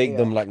make yeah,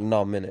 them like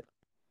numb in it.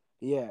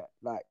 yeah,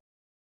 like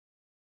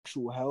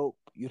actual help,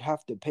 you'd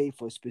have to pay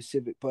for a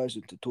specific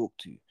person to talk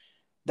to.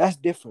 That's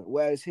different.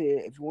 Whereas here,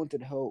 if you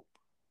wanted help,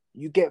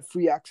 you get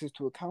free access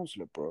to a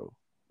counselor, bro.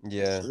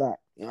 Yeah. Like,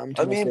 you know what I'm I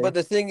trying to mean, say? but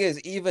the thing is,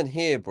 even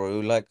here, bro,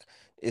 like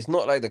it's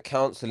not like the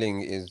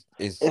counseling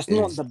It's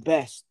not the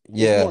best. It's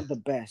yeah, not the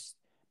best.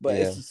 But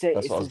it's yeah. to say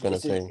That's what I was gonna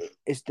say.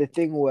 it's the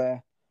thing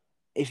where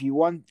if you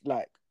want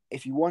like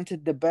if you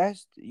wanted the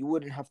best, you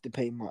wouldn't have to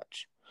pay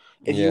much.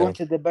 If you Yeah.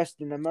 wanted the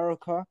best in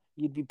America,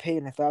 you'd be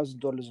paying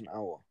 $1,000 an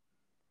hour.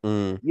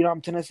 Mm. You know what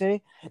I'm trying to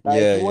say? Like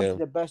if Yeah, you yeah. wanted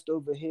the best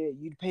over here,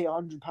 you'd pay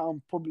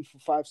 £100 probably for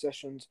 5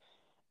 sessions.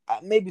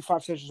 Maybe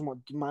 5 sessions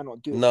might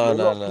not do it for No, you.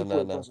 A lot no, of no, people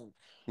no, it no. doesn't.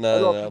 A No,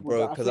 lot of no, no, people bro.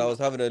 that I Because I think was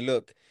having a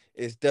look.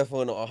 It's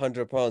definitely not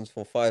 £100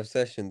 for 5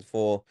 sessions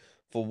for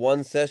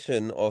one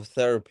session of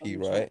therapy,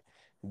 100%. right?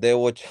 They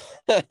were,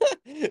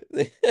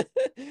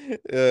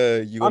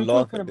 you will I'm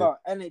laugh talking at this.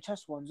 about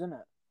NHS ones, isn't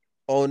it?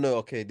 Oh no,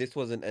 okay, this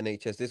wasn't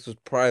NHS. This was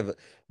private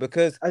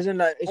because As in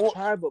like it's oh,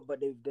 private, but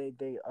they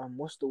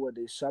what's the word?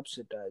 They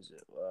subsidize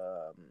it.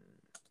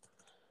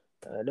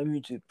 Let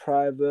me do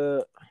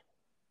private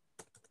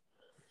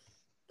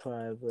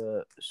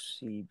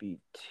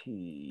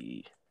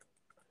CBT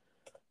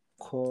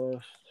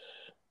course.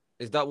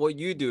 is that what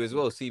you do as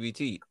well,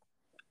 CBT?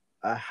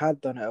 I had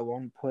done it at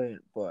one point,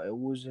 but it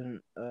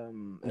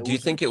Do you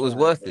think wasn't it was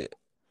worth private. it?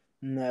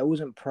 No, it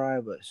wasn't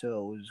private, so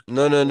it was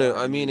No, no, no.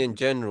 quite I mean, in limited.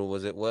 general,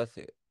 was it worth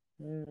it?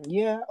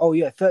 Yeah. Oh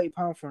yeah, £30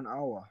 for an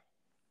hour.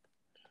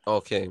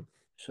 Okay.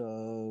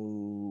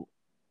 So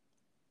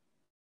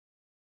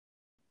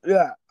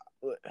yeah,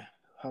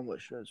 how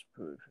much does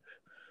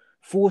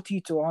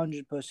 40 to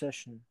 100 per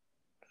session.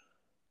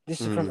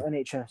 This is from Mm,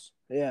 NHS.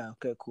 Yeah.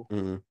 Okay. Cool.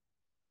 mm.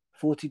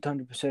 40 to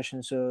 100 per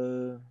session.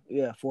 So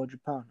yeah, £400.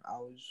 I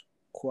was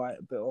quite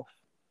a bit off.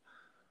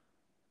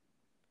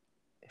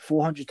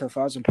 400 to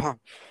 £1,000.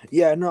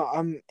 Yeah. No.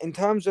 In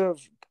terms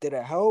of did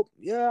it help?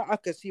 Yeah, I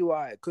could see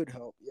why it could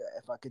help. Yeah,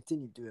 if I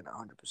continue doing it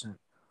 100%.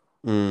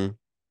 Mm.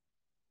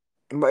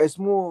 But it's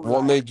more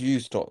What like made you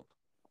stop?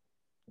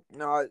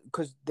 no,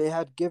 because they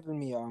had given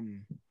me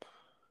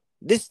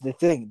This is the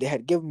thing. They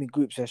had given me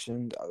group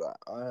sessions. I was like,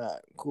 all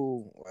right,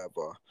 cool,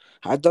 whatever.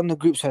 I'd done the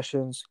group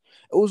sessions.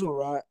 It was all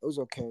right. It was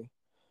okay.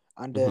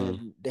 And Hmm.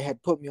 then they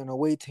had put me on a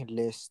waiting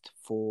list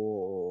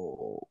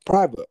for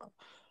private.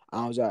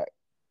 And I was like,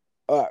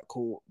 all right,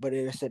 cool. But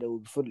then they said it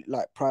would be fully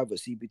like private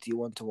CBT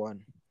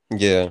 1-to-1.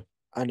 Yeah.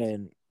 And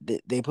then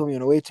they put me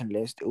on a waiting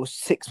list. It was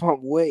 6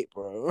 month wait,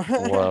 bro.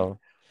 Wow.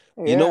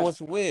 You know Yeah,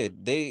 what's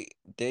weird? They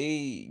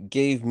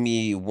gave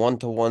me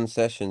one-to-one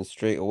sessions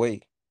straight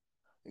away.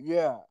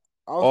 yeah.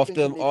 I was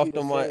thinking they'd do the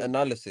After my same.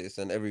 analysis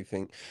and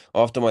everything,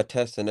 after my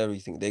tests and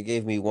everything, they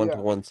gave me Yeah.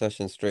 one-to-one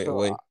sessions straight So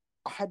away.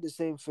 I had the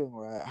same thing,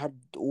 right? I had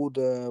all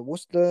the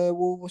what's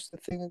the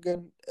thing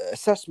again?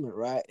 Assessment,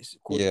 right? It's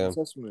called an Yeah.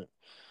 assessment.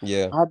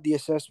 Yeah. I had the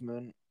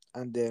assessment,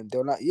 and then they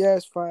were like, "Yeah,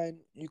 it's fine.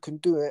 You can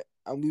do it."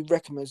 And we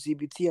recommend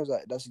CBT. I was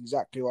like, "That's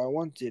exactly what I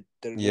wanted."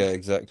 Da-da-da. Yeah,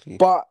 exactly.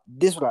 But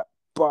this was like,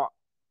 but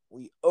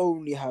we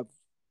only have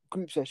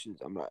group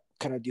sessions. I'm like,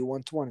 "Can I do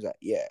 1-to-one?" He's like,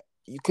 "Yeah,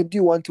 you can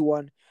do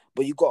 1-to-one,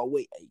 but you gotta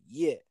wait a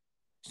year."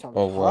 So I'm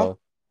Oh like, "Huh?" wow.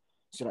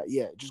 So like,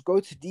 yeah, just go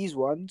to these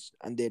ones,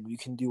 and then we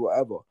can do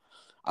whatever.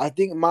 I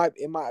think it might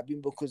have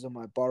been because of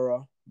my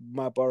borough.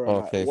 My borough,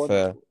 like Okay,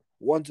 fair.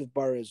 Wandsworth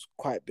borough is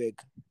quite big.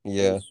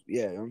 Yeah.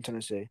 Yeah, I'm trying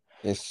to say,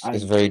 It's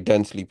and very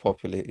densely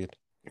populated.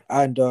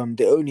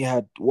 they only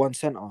had one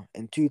center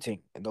in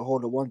Tooting in the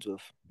whole of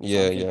Wandsworth. So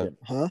Yeah, I'm yeah. thinking,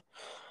 huh?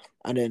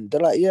 And then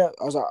they're like, yeah.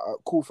 I was like,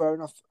 cool, fair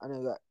enough. And they're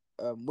like,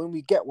 when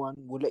we get one,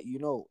 we'll let you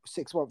know.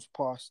 6 months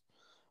passed,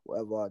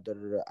 whatever. Da,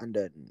 da, da. And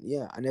then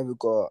yeah, I never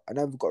got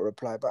a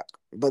reply back.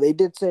 But they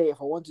did say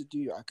if I wanted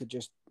to, I could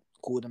just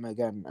call them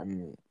again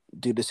and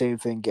do the same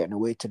thing, getting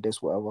away to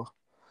this, whatever.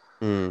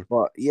 Mm.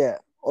 But yeah,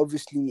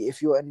 obviously,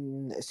 if you're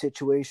in a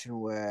situation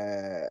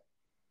where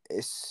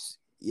it's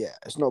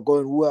not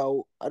going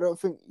well, I don't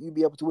think you'd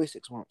be able to wait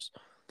 6 months.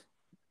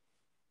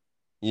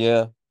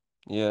 Yeah.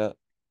 Yeah,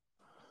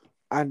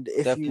 And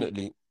if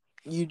definitely.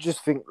 you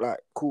just think like,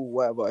 cool,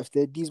 whatever. If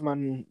these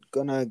man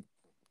gonna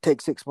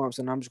take 6 months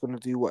and I'm just gonna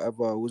do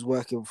whatever was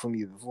working for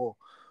me before.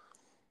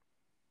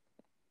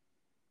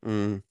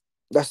 Mm.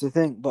 That's the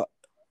thing. But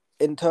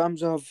in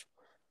terms of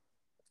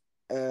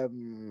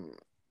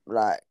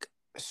like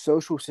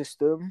social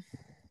system,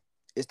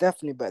 it's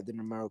definitely better than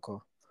America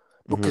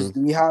because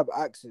Hmm. we have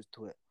access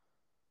to it.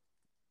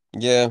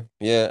 Yeah,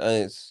 yeah,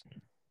 and it's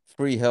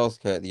free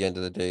healthcare at the end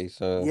of the day.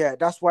 So Yeah,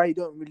 that's why you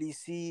don't really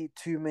see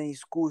too many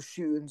school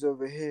shootings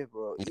over here,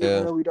 bro. Even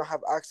yeah, though we don't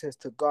have access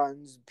to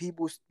guns,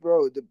 people,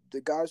 bro,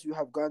 the guys who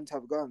have guns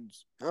have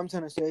guns. I'm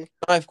trying to say,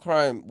 knife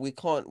crime. We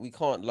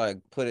can't like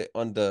put it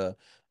under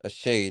a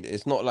shade.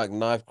 It's not like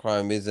knife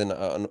crime isn't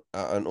at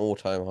an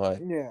all-time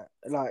high. yeah,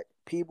 like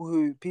people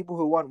who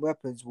want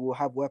weapons will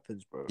have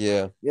weapons, bro.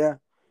 Yeah, Yeah,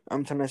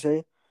 I'm trying to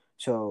say.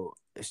 So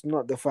it's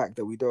not the fact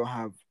that we don't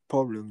have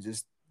problems;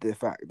 it's the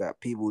fact that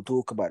people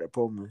talk about the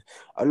problems.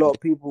 A lot yeah, of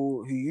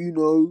people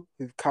who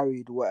who've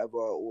carried whatever,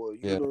 or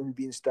yeah, who've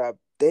been stabbed,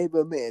 they've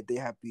admitted they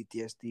have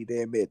PTSD. They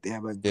admit they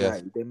have yeah,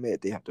 anxiety. They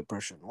admit they have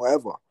depression.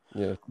 Whatever.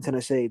 yeah, I'm trying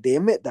to say they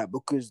admit that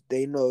because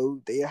they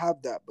know they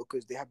have that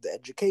because they have the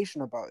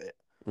education about it.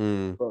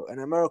 mm, But in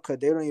America,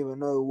 they don't even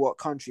know what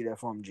country they're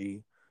from.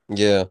 G.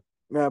 yeah,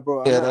 Yeah,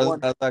 bro. yeah.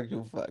 That's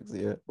actual facts.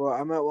 Yeah, Bro,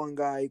 I met one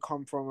guy. He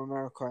come from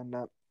America, and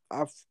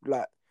I've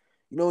like,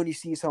 when you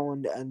see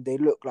someone and they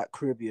look like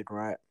Caribbean,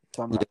 right?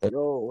 So I'm like, yeah.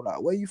 yo,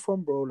 like, where you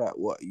from, bro? Like,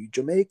 what? You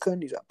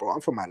Jamaican? He's like, bro,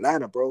 I'm from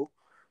Atlanta, bro.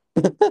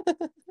 I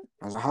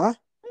was like, huh?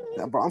 He's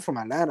like, bro, I'm from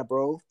Atlanta,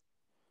 bro.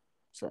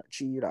 So like,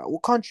 gee, like,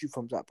 what country you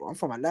from? He's like, bro, I'm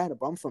from Atlanta,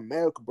 bro. I'm from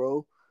America,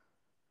 bro.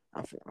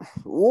 I'm from,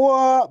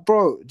 what,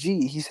 bro?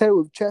 Gee, he said it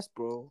with chest,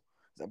 bro.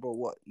 He's like, bro,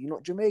 what? You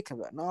not Jamaican?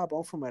 I'm like, nah, bro,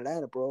 I'm from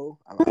Atlanta, bro.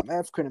 I'm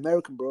African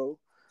American, bro.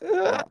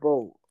 I'm like,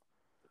 bro.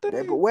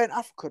 Yeah, but where in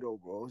Africa though,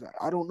 bro? I was like,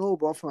 I don't know,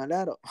 bro. I'm from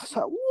Atlanta. I was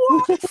like,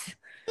 what?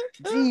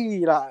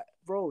 Gee, like,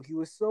 bro, he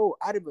was so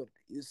adamant.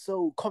 He was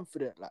so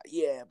confident. Like,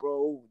 yeah,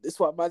 bro, this is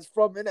what man's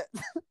from, innit?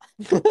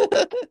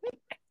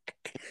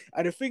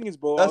 And the thing is,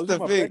 bro, I That's was with the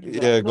my friend. thing. He's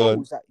like, Yeah, go no, on.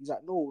 he's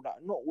like, no, like,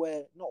 not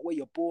where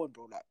you're born,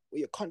 bro. Like, where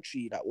your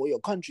country,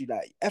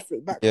 like,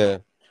 ethnic background. Yeah.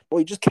 Bro,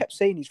 he just kept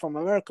saying he's from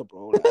America,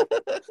 bro.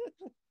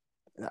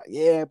 Like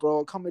yeah,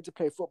 bro, coming to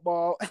play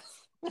football.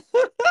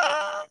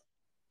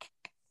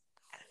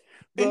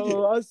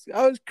 Bro,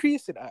 I was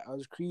creasing. I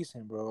was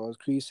creasing, bro. I was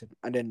creasing,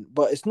 and then,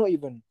 but it's not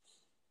even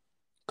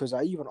because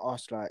I even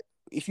asked, like,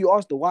 if you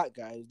ask the white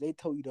guys, they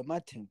tell you the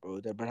mad thing, bro.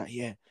 They're like,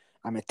 yeah,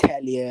 I'm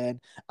Italian,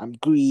 I'm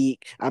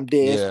Greek, I'm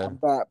this, Yeah, I'm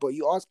that. But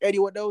you ask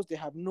anyone else, they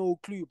have no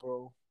clue,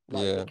 bro.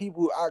 Like the yeah,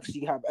 people who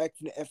actually have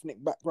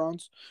ethnic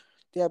backgrounds,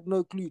 they have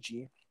no clue,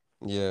 G.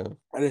 yeah,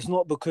 And it's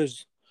not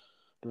because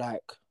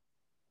like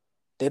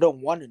they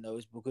don't want to know;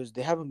 it's because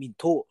they haven't been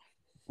taught.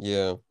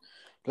 yeah,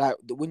 Like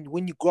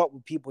when you grow up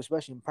with people,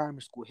 especially in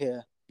primary school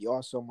here, you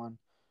ask someone,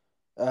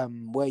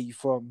 where you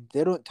from,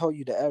 they don't tell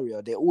you the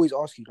area. They always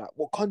ask you like,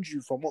 what country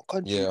you from, what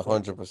country you yeah,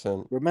 from.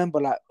 100%.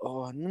 Remember, like,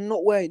 oh,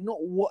 not where,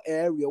 not what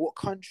area, what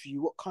country,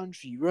 what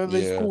country. Remember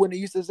in Yeah, school when they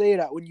used to say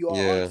that when your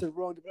yeah, answer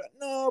wrong, they'd be like,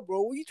 no,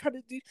 bro, what are you trying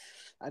to do?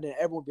 And then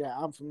everyone be like,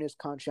 I'm from this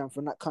country, I'm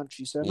from that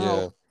country. So now,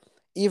 yeah,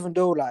 even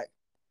though like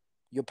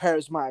your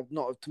parents might have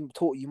not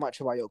taught you much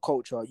about your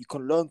culture, you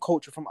can learn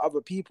culture from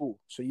other people.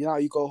 So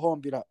you go home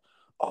and be like,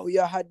 oh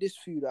yeah, I had this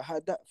food, I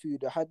had that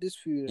food, I had this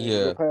food, and then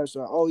your yeah, parents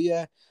are like, oh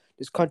yeah,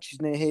 this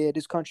country's near here,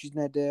 this country's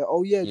near there.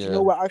 Oh yeah, do you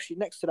know yeah, we're actually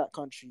next to that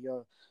country?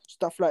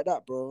 Stuff like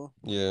that, bro.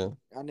 yeah,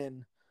 And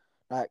then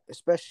like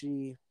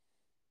especially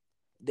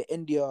the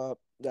India,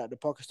 like the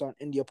Pakistan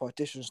India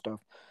partition stuff.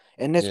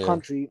 In this yeah,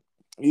 country,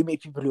 you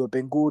meet people who are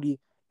Bengali,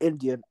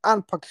 Indian,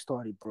 and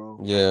Pakistani, bro.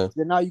 yeah,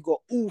 So now you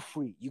got all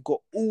three. You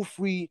got all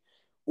three.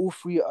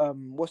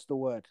 What's the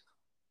word?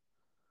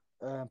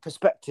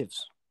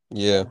 Perspectives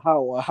yeah, and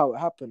how it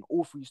happened.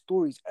 All three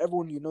stories.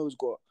 Everyone you know has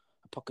got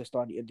a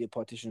Pakistani India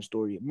partition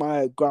story.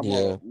 My grandma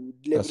yeah.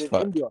 living That's in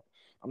fact. India.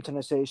 I'm trying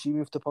to say she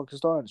moved to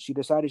Pakistan. She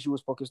decided she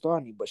was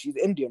Pakistani, but she's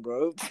Indian,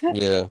 bro.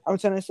 Yeah, I'm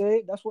trying to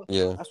say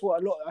yeah. that's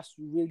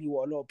really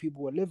what a lot of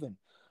people were living.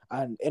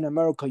 And in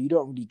America, you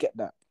don't really get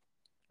that.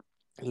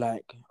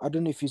 Like, I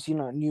don't know if you've seen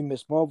that new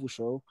Miss Marvel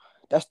show.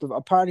 That's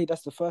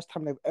the first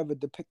time they've ever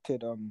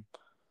depicted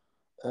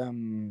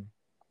um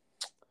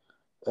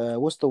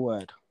what's the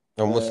word?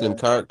 A Muslim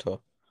character,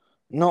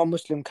 Not a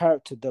Muslim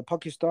character, the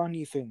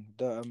Pakistani thing.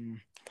 The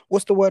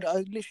what's the word? I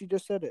literally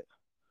just said it.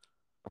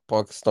 a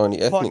Pakistani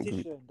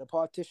ethnic group. The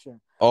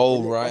partition.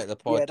 Oh, right, the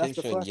That's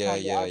the partition. first Yeah,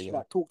 time they yeah, actually yeah.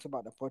 like talked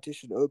about the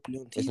partition openly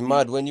on It's TV.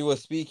 mad when you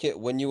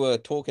were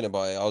talking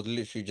about it. I was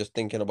literally just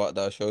thinking about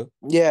that show.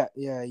 Yeah.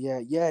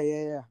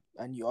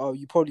 And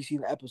you probably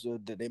seen the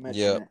episode that they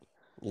mentioned Yeah, it.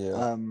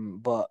 yeah,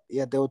 But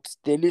yeah,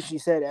 they literally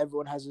said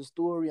everyone has a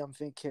story. I'm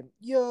thinking,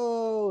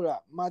 yo, like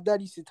my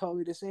dad used to tell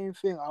me the same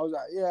thing. I was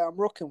like, yeah, I'm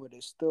rocking with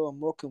it. Still, I'm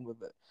rocking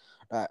with it.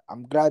 Like,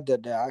 I'm glad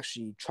that they're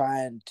actually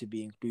trying to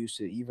be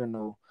inclusive, even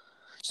though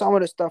some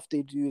of the stuff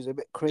they do is a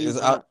bit it's crazy.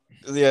 out.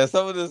 Yeah,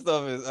 some of the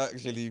stuff is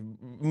actually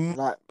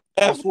Like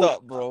I effed saw,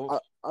 up, bro.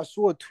 I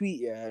saw a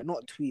tweet. Yeah,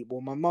 not a tweet,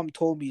 but my mum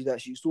told me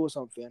that she saw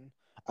something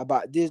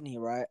about Disney,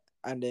 right?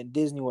 And then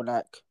Disney were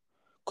like,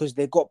 because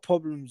they got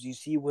problems, you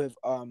see, with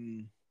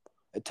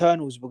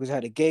Eternals because it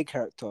had a gay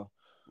character.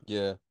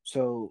 Yeah,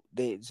 So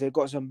they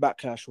got some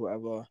backlash or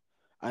whatever.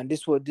 And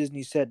this is what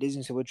Disney said.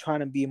 Disney said we're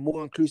trying to be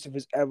more inclusive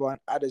as ever and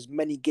add as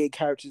many gay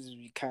characters as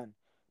we can.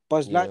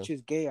 Buzz yeah, Lightyear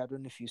is gay. I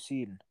don't know if you've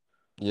seen.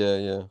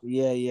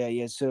 yeah, yeah.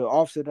 Yeah. So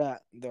after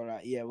that, they're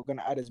like, yeah, we're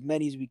gonna add as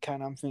many as we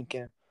can. I'm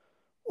thinking,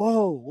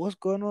 whoa, what's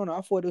going on?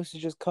 I thought this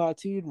was just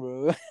cartoon,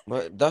 bro.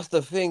 But that's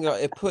the thing,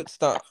 like, it puts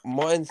that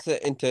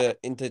mindset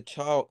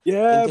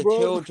Yeah, into bro.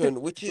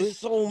 children, which is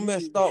so Gee.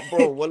 messed up,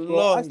 bro. Bro, I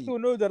Wallahi. still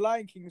know the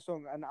Lion King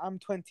song, and I'm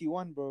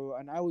 21, bro.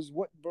 And I was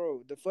what,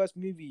 bro? The first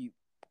movie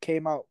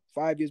came out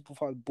 5 years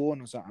before I was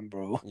born or something,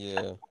 bro.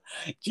 Yeah,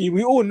 Gee,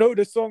 we all know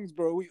the songs,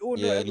 bro. We all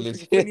know yeah, everything.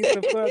 legit. Phineas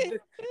and Ferb.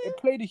 It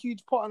played a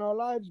huge part in our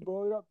lives,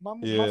 bro. My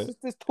Yeah,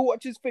 sisters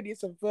taught us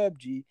Phineas and Ferb,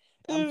 G.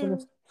 I'm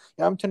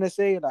trying to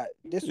say like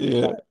this was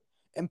yeah. like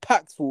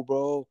impactful,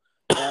 bro.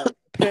 Like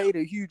played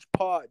a huge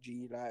part,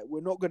 G. Like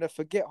we're not gonna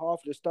forget half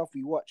the stuff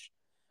we watched.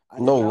 And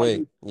then No now way.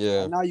 you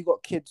Yeah, and now you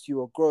got kids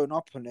who are growing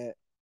up on it.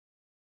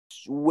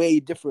 It's way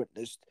different.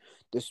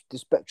 The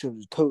spectrum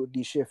is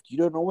totally shift. You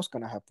don't know what's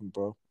gonna happen,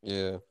 bro.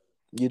 yeah,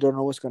 You don't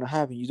know what's gonna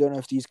happen. You don't know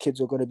if these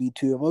kids are gonna be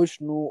too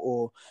emotional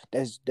or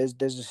there's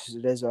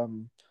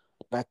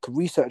like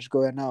research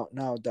going out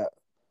now that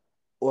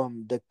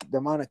the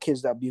amount of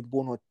kids that are being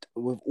born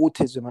with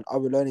autism and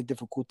other learning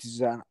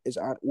difficulties is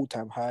at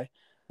all-time high.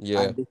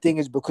 yeah, And the thing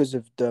is because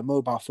of the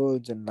mobile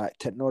phones and like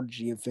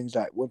technology and things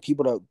like when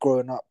people are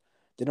growing up,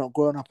 they're not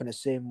growing up in the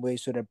same way,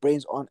 so their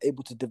brains aren't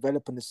able to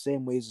develop in the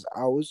same ways as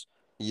ours.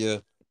 yeah.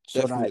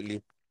 So like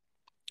Definitely.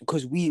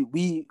 because we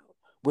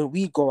when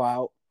we go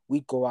out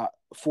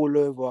fall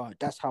over.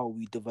 That's how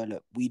we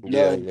develop. We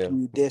Yeah, learn yeah,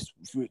 through this,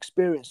 through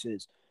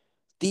experiences.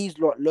 These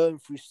lot learn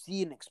through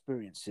seeing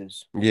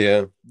experiences.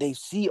 yeah, They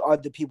see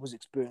other people's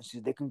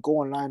experiences. They can go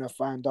online and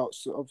find out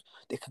sort of.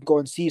 They can go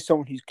and see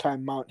someone who's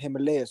climbed Mount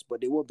Himalayas,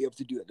 but they won't be able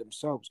to do it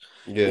themselves.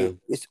 yeah,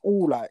 It's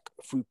all like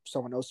through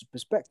someone else's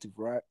perspective,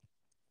 right?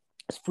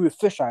 It's through a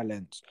fisheye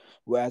lens.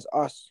 Whereas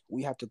us,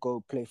 we had to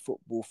go play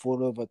football,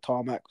 fall over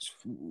tarmacs,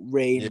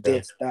 rain, yeah.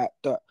 this, that,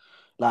 that.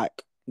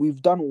 Like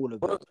we've done all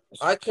of Bro, it.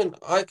 I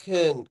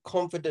can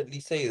confidently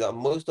say that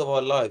most of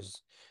our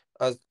lives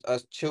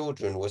as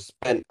children were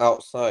spent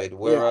outside, Yeah,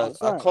 whereas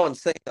I outside, can't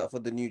say that for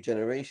the new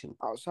generation.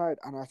 outside,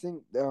 and I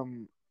think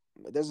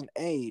there's an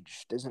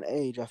age. There's an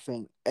age. I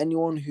think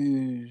anyone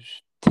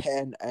who's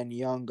 10 and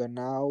younger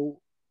now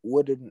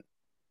wouldn't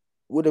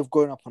would have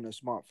grown up on a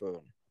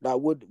smartphone. Like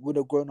would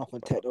have grown up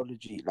on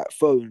technology, like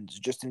phones,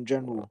 just in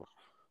general.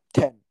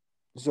 10.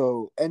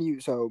 So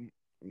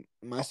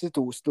my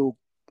sister was still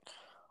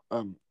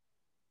um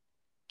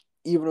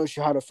even though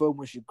she had a phone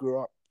when she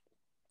grew up,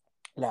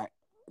 like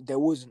there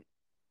wasn't,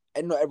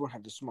 and not everyone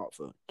had a smartphone.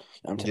 You know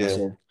what I'm trying to Yeah.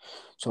 say.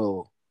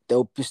 So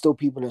there'll be still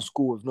people in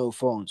school with no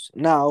phones.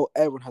 Now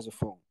everyone has a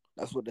phone.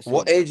 That's what they're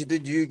What saying. age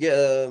did you get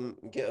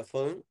a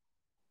phone?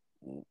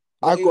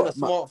 I Not even a got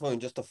my smartphone,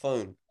 just a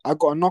phone. I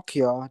got a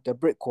Nokia, the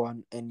brick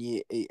one, in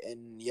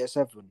year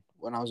 7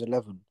 when I was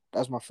 11.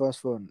 That's my first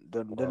phone,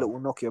 the Wow. little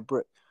Nokia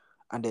brick,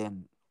 and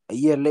then a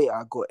year later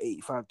I got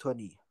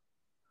 8520.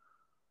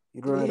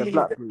 You know the Yeah.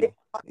 BlackBerry,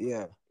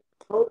 yeah,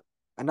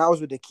 and that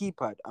was with the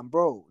keypad. And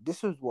bro,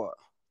 this was what.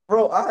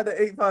 Bro, I had an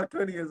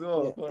 8520 as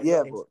well. Yeah, I can't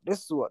yeah, lie. bro.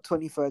 This is what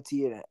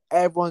 2013, and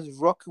everyone's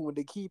rocking with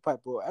the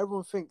keypad, bro.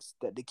 Everyone thinks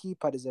that the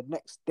keypad is the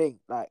next thing.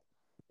 Like,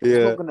 it's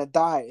not Yeah. gonna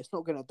die. It's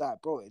not gonna die,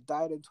 bro. It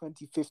died in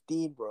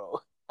 2015, bro.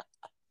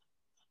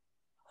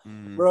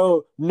 Mm,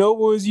 Bro, no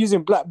one was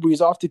using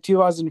Blackberries after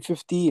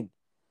 2015.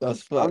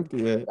 that's I'm, fact.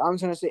 Yeah. I'm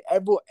trying to say,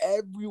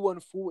 everyone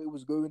thought it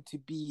was going to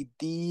be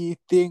the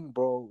thing,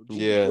 bro. Gee,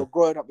 Yeah. you're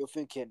growing up, you're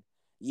thinking,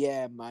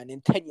 yeah, man.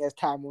 In 10 years'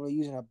 time, when we're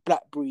using a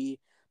BlackBerry,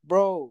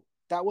 bro,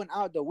 that went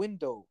out the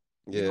window.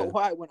 You know Yeah.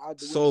 why it went out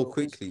the So window?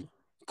 Because quickly.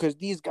 because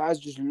these guys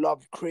just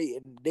love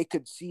creating. They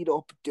could see the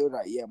opportunity.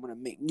 Like, yeah, I'm gonna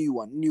make new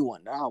one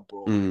now,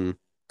 bro. Mm,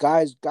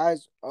 Guys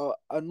are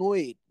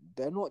annoyed.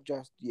 They're not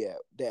just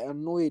they're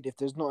annoyed if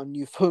there's not a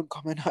new phone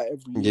coming out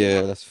every year.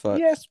 yeah, that's fact.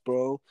 Yes,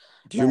 bro.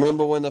 Do you Like,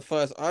 remember when the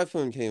first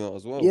iPhone came out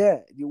as well?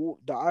 yeah,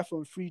 the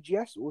iPhone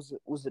 3GS was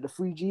it the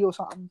 3G or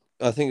something?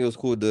 I think it was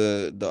called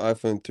the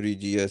iPhone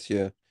 3GS,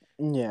 yeah.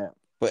 Yeah,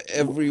 But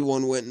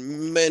everyone went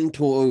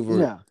mental over it.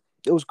 yeah.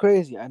 It was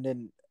crazy, and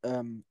then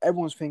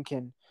everyone's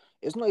thinking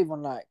it's not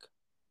even like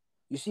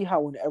you see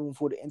how when everyone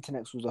thought the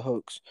internet was a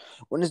hoax.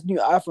 When this new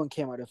iPhone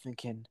came out, they're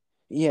thinking,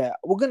 yeah,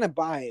 we're gonna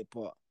buy it,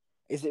 but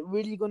is it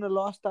really gonna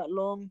last that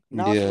long?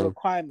 Now it's a Yeah,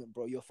 requirement,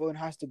 bro. Your phone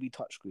has to be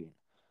touchscreen.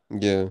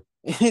 yeah.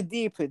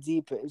 Deeper. It's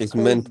It's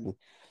crazy. mental.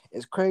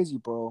 It's crazy,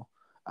 bro.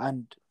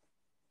 And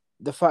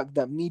the fact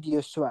that media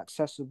is so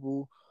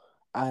accessible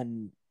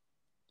and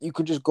you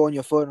can just go on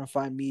your phone and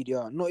find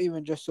media, not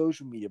even just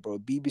social media, bro.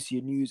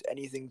 BBC News,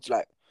 anything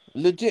like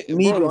Legit,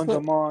 media bro. on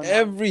demand,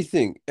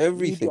 Everything,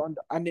 everything.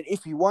 and then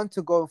if you want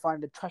to go and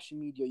find the trashy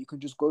media, you can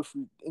just go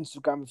through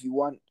Instagram if you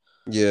want.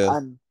 Yeah.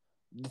 And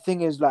the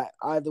thing is, like,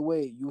 either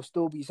way, you'll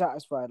still be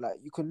satisfied. Like,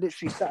 you can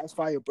literally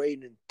satisfy your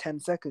brain in 10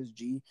 seconds,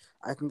 G.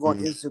 I can go on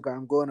Mm,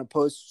 Instagram, go on a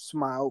post,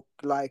 smile,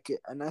 like it,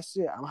 and that's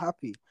it. I'm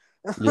happy.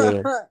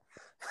 yeah.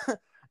 It's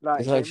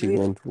Like, actually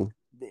mental.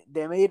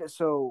 they made it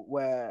so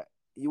where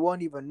you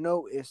won't even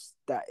notice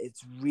that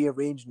it's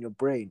rearranging your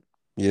brain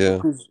Yeah,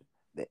 because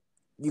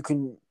you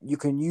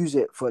can use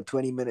it for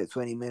 20 minutes,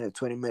 20 minutes,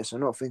 20 minutes,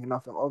 and not think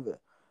nothing of it.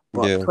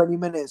 But yeah, 20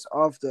 minutes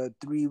after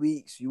 3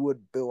 weeks, you would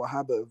build a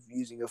habit of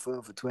using your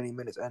phone for 20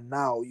 minutes, and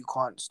now you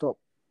can't stop.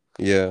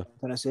 Yeah.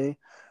 Can I say?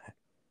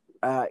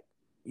 Uh,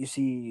 you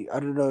see, I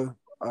don't know,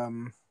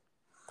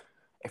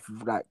 if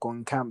you've like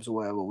gone camps or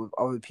whatever with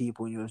other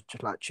people and you're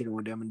just like chilling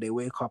with them and they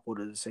wake up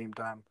all at the same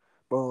time,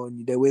 bro.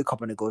 And they wake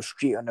up and they go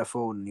straight on their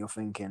phone and you're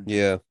thinking,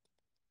 Yeah.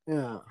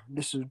 yeah,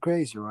 this is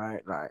crazy,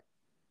 right? Like,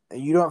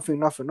 and you don't think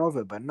nothing of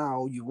it, but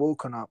now you've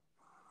woken up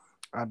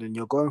and then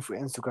you're going through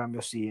Instagram,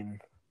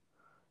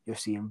 you're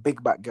seeing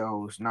big back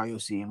girls, now you're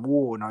seeing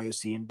war, now you're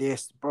seeing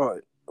this, bro.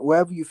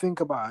 Whatever you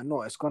think about it,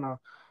 no, it's gonna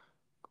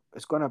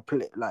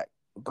play like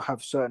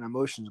have certain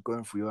emotions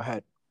going through your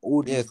head.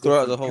 All Yeah. these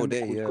Throughout the different whole day.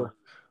 chemicals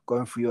Yeah.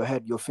 going through your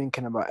head. You're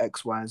thinking about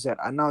X, Y, and Z,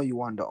 and now you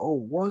wonder, oh,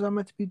 what was I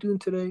meant to be doing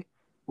today?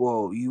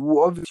 Well,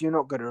 you're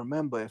not gonna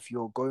remember if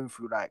you're going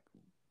through like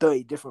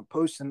 30 different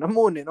posts in the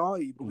morning, are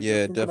you? Because you're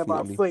Yeah. thinking about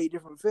Definitely. 30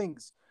 different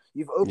things.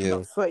 You've opened Yeah.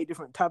 up 30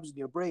 different tabs in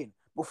your brain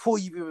before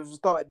you've even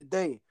started the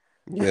day.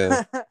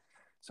 Yeah.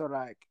 So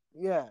like,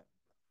 yeah,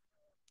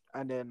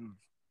 and then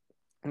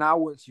now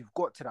once you've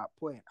got to that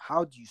point,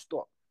 how do you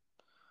stop?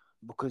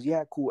 Because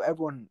yeah, cool.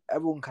 Everyone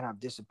can have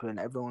discipline.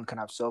 Everyone can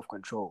have self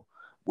control.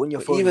 When your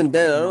But phone is even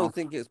then, I going don't off,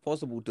 think it's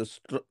possible to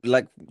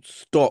like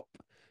stop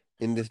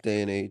in this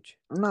day and age.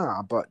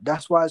 nah. But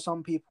that's why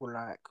some people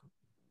like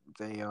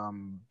they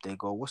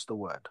go. What's the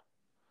word?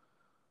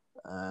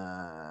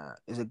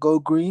 Is it go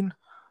green?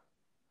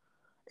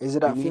 Is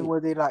it You that thing mean?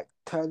 where they like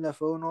turn their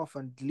phone off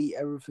and delete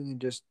everything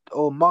and just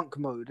monk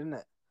mode, isn't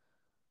it?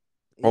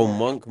 Oh, Yeah,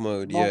 monk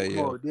mode. Yeah. monk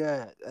Yeah. mode.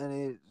 Yeah,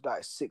 and it's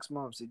like 6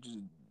 months. They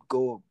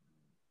go,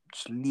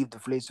 just leave the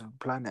face of the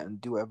planet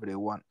and do whatever they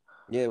want.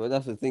 Yeah. But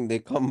that's the thing. They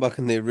come back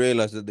and they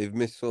realize that they've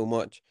missed so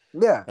much,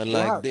 Yeah, and they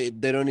like have. they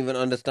don't even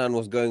understand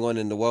what's going on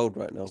in the world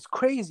right now. It's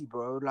crazy,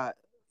 bro. Like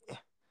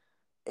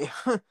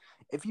if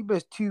if you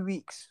miss 2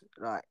 weeks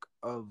like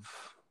of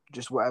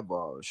just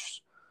whatever,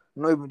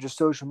 not even just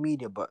social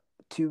media, but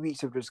 2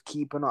 weeks of just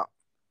keeping up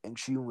in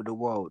tune with the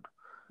world,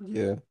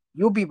 Yeah.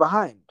 you'll be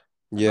behind,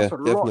 and that's Yeah.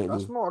 a lot. That's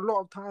Definitely. not a lot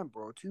of time,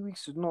 bro. 2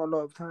 weeks is not a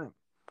lot of time.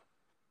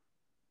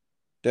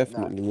 Like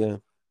Definitely. Yeah.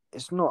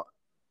 it's not.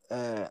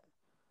 Uh,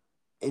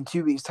 in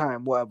 2 weeks'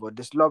 time, whatever,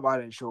 this Love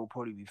Island show will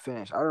probably be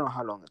finished. I don't know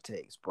how long it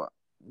takes, but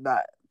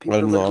that I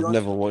don't know. I've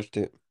never watched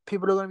it.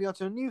 people are gonna be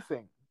onto a new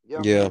thing. You know what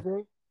I'm trying Yeah. to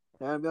say?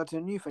 They're gonna be onto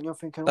a new thing. You're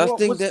thinking, That's what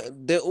the thing.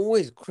 was They're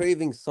always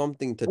craving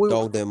something to wa-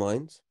 dull their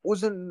minds.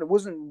 wasn't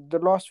the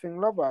last thing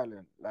Love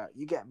Island? Like,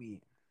 you get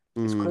me?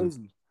 It's Mm.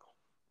 crazy.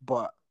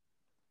 But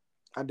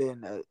and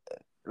then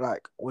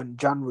like when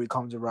January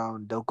comes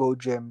around, they'll go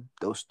gym,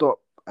 they'll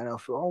stop, and they'll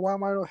feel, oh, why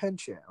am I not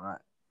henching?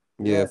 Right?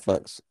 Yeah. Yeah,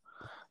 Facts.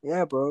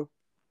 yeah, bro.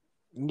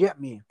 You get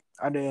me?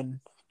 And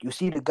then you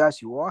see the guys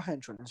who are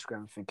hench on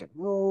Instagram thinking,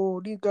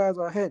 whoa, these guys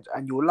are hench,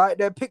 and you'll like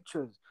their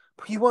pictures,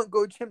 but you won't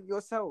go gym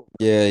yourself,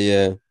 Yeah.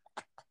 Yeah.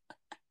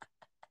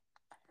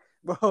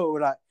 bro.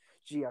 Like,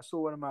 gee, I saw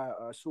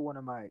one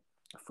of my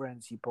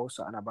friends. He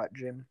posted something about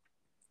gym,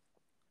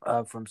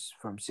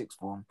 from sixth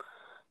form.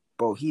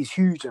 Bro, he's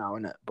huge now,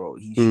 isn't it, bro?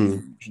 He's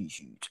Mm. huge. He's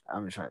huge.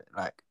 I'm trying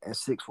like in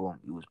sixth form,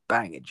 he was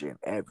banging gym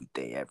every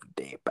day,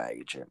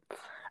 banging gym.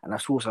 And I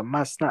saw some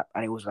mad snap,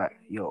 and he was like,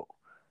 "Yo,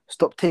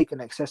 stop taking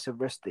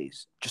excessive rest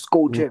days. Just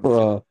go gym."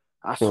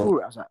 I saw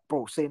it. I was like,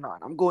 "Bro, say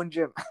nothing. I'm going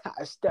gym."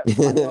 I stepped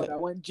to my yard. I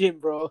went gym,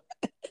 bro.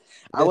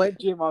 I went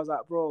gym. I was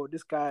like, "Bro,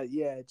 this guy,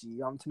 yeah,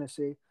 G. I'm trying to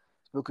say,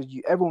 because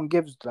everyone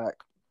gives like,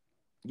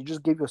 you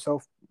just give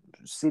yourself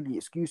silly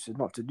excuses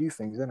not to do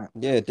things, isn't it?"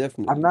 Yeah. And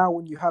Definitely. now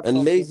when you have And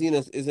something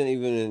laziness isn't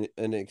even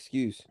an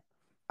excuse.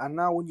 And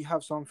now when you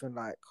have something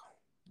like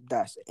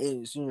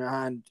it's in your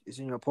hand, it's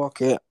in your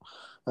pocket,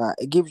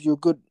 it gives you a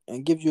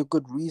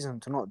good reason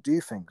to not do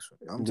things.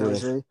 I'm trying to Yeah.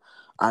 say,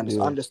 and it's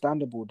Yeah.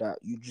 understandable that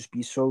you just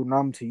be so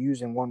numb to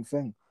using one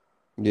thing.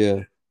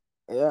 Yeah.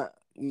 Yeah,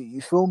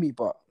 you feel me,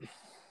 but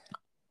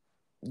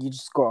you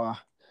just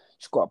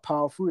gotta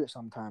power through it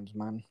sometimes,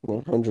 man.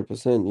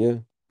 100%. Yeah.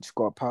 Just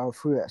gotta power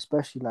through it,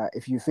 especially like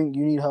if you think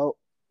you need help,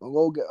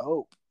 go get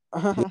help.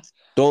 Yeah.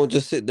 Don't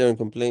just sit there and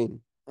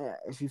complain. Yeah,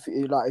 if you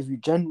feel like if you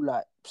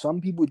like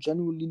some people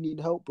genuinely need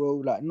help, bro.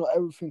 Like not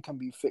everything can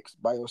be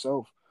fixed by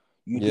yourself.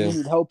 You do Yeah.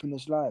 need help in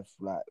this life.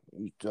 But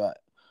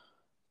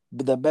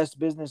the best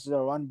businesses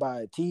are run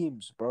by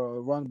teams, bro.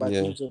 Run by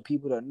Yeah. teams of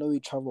people that know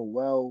each other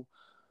well.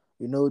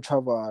 You know each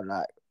other,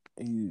 like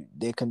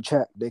they can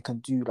check, they can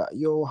do like,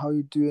 yo, how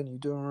you doing? You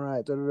doing all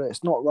right? Da, da, da.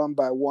 It's not run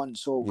by one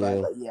sole guy.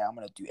 Yeah. Like, yeah, I'm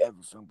gonna do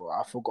everything, bro.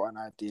 I forgot an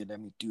idea. Let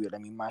me do it.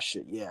 Let me mash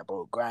it. Yeah,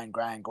 bro. Grind,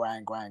 grind,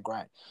 grind, grind,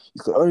 grind.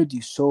 You can only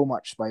do so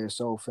much by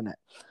yourself, innit?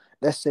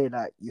 Let's say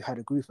like you had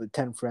a group of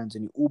 10 friends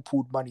and you all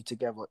pulled money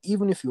together.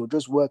 Even if you're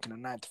just working a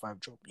 9 to 5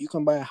 job, you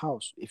can buy a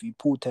house if you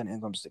pull 10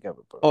 incomes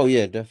together, bro. Oh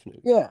yeah.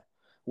 Definitely. Yeah.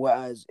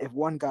 Whereas if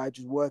one guy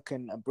just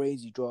working a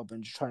brazy job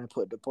and just trying to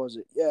put a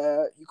deposit,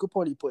 yeah, you could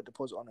probably put a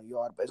deposit on a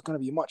yard, but it's gonna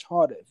be much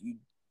harder if you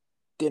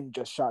didn't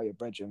just shout your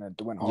brethren and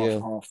went half Yeah.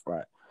 and half,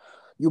 right?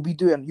 You'll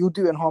do it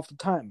in half the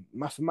time.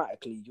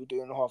 Mathematically, you'll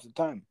do it in half the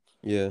time.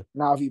 Yeah.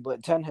 Now if you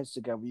put 10 heads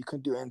together, you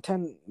can do it in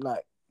 10,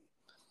 like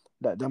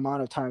that the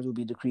amount of times will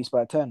be decreased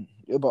by 10.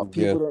 Yeah, but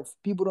Yeah.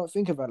 people don't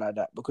think of it like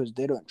that because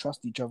they don't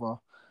trust each other.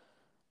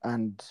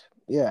 And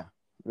yeah.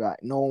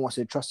 Like no one wants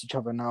to trust each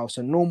other now. It's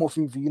a normal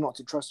thing for you not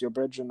to trust your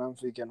brethren. I'm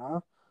thinking,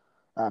 huh?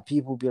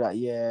 People be like,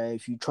 yeah,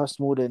 if you trust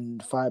more than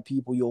 5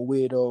 people, you're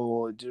weirdo.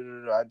 Or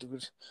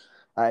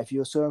if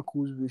your I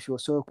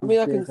circle's mean,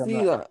 I big, can I'm see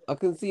like, that. I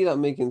can see that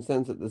making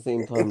sense at the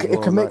same time as it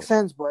well. can make Like,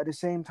 sense, but at the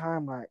same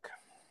time, like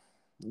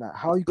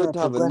how are it's you good gonna to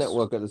have a progress?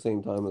 network at the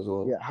same time as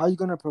well. Yeah, how are you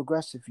gonna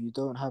progress if you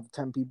don't have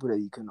 10 people that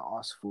you can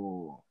ask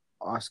to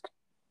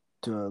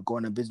go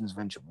on a business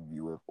venture with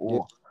you with, Yeah,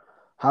 or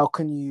how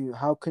can you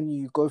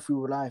go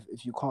through life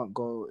if you can't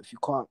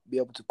be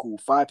able to call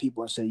 5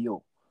 people and say,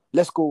 yo,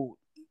 let's go,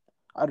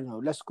 I don't know,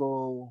 let's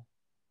go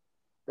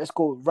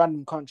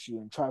random country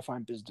and try to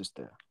find business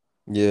there.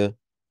 yeah,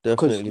 Because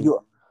definitely.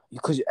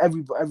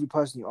 every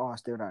person you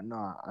ask, they're like,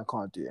 nah, I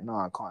can't do it, no,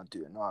 I can't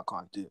do it, no, I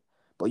can't do it.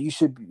 But you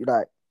should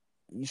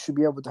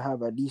be able to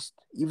have at least,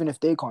 even if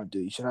they can't do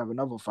it, you should have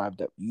another 5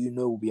 that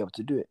will be able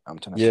to do it. I'm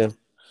trying to say. Yeah,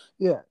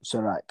 Yeah. So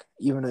like,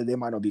 even though they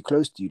might not be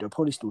close to you, they'll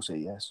probably still say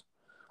yes.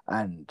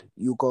 And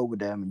you go with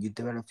them and you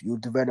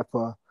develop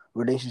a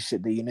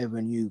relationship that you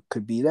never knew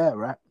could be there,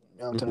 right? You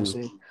know what I'm trying to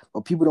hmm, say?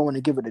 But people don't want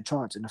to give it a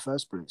chance in the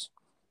first place.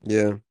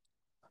 yeah.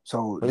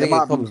 So I there think it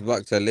might be, comes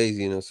back to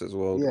laziness as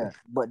well, though. yeah,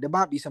 but there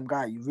might be some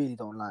guy you really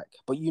don't like,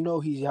 but you know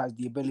he has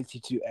the ability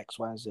to do X,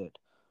 Y, and Z.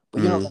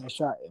 But you're not Mm, gonna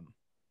shout him.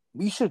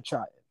 We should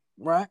shout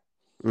him, right?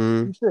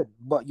 mm, You should,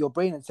 but your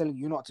brain is telling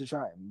you not to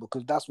shout him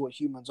because that's what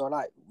humans are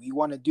like. We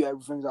want to do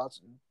everything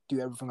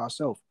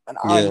ourselves. And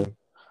yeah,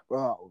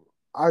 bro,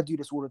 I do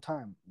this all the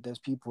time. There's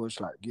people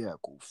who's like, yeah,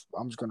 cool.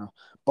 I'm just gonna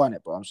burn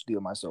it, but I'm just doing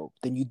it myself.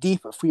 Then you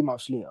deep it 3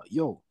 months later.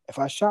 Yo, if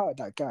I shout at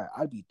that guy,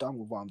 I'd be done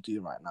with what I'm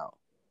doing right now.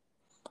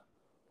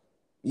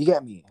 You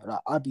get me? Like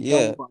I'd be done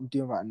yeah. with what I'm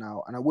doing right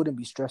now, and I wouldn't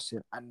be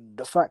stressing. And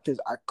the fact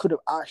is, I could have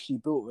actually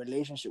built a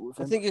relationship with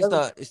I him. think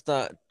it's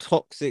that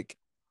toxic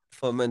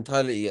for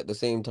mentality at the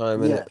same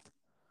time, Yeah, innit?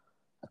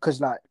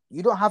 because like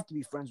you don't have to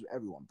be friends with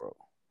everyone, bro.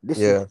 This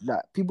is Yeah,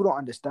 like people don't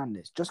understand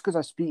this. Just because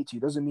I speak to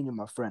you doesn't mean you're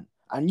my friend,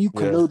 and you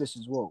can yeah, know this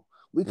as well.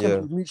 We can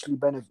yeah, be mutually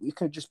benefit. We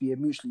can just be a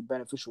mutually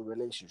beneficial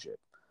relationship.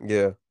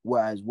 yeah,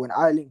 Whereas when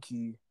I link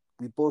you,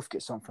 we both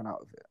get something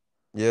out of it,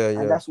 yeah,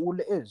 and yeah, that's all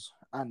it is.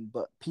 And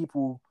but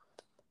people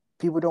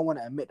don't want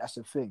to admit that's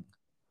a thing,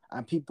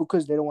 and people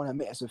because they don't want to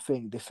admit it's a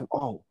thing, they think,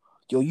 oh,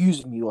 you're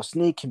using me, you're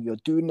snaking me, you're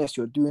doing this,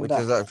 you're doing which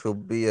that. is actual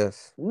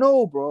BS.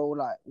 No, bro.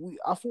 Like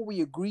I thought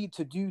we agreed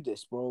to do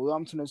this, bro.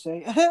 I'm trying to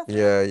say,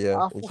 Yeah, yeah,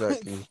 I thought,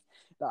 exactly.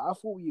 I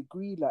thought we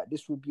agreed like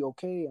this would be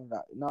okay, and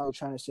like now you're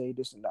trying to say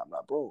this and that. I'm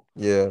like, bro,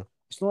 Yeah,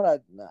 it's not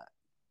that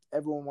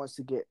everyone wants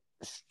to get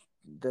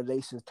the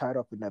laces tied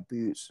up in their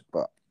boots,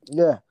 but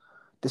yeah,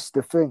 this is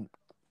the thing.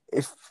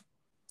 If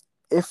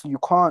if you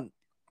can't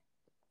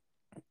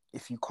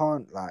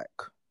like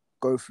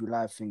go through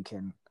life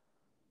thinking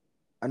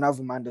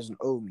another man doesn't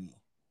owe me,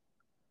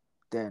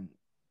 then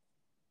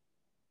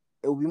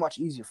it will be much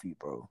easier for you,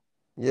 bro.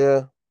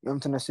 yeah, You know what I'm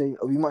trying to say?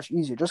 It'll be much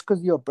easier. Just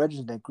because your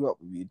brethren they grew up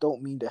with you,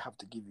 don't mean they have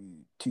to give you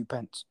 2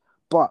 pence.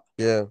 But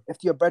yeah.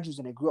 if your brethren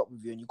and they grew up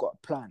with you and you got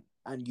a plan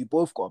and you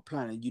both got a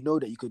plan and you know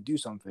that you could do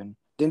something,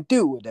 then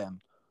do it with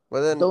them.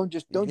 But then, Don't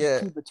just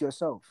yeah, keep it to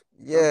yourself.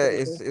 You know what I'm yeah,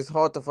 trying to it's say? it's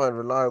hard to find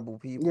reliable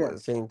people at Yeah, the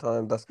same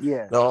time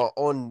yeah. that are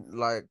on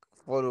like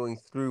following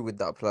through with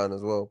that plan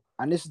as well.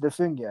 And this is the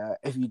thing, yeah.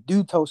 If you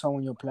do tell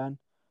someone your plan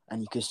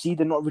and you can see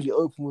they're not really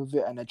open with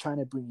it and they're trying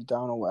to bring you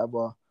down or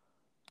whatever,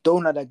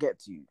 don't let that get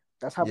to you.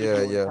 That's happened to Yeah,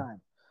 me all the yeah,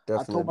 time.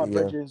 I told my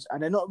definitely, yeah, brothers,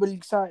 and they're not really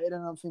excited,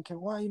 and I'm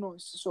thinking, why you know?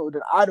 So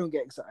then I don't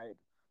get excited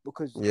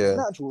because it's yeah,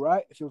 natural,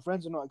 right? If your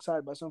friends are not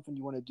excited by something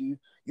you want to do,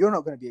 you're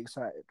not going to be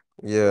excited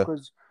yeah,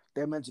 because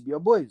they're meant to be your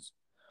boys.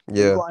 But you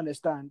yeah, got to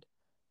understand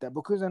that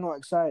because they're not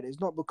excited,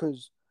 it's not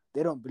because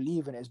they don't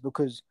believe in it. It's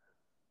because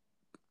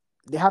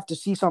they have to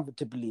see something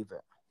to believe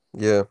it.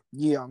 yeah,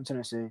 Yeah, I'm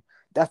trying to say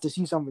they have to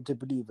see something to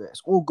believe it.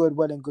 It's all good,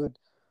 well and good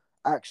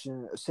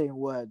action saying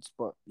words,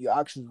 but your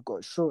actions have got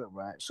to show it,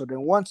 right? So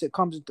then once it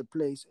comes into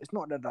place, it's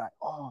not that like,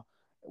 oh,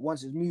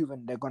 once it's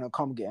moving, they're gonna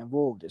come get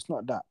involved. It's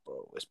not that,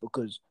 bro. It's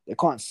because they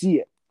can't see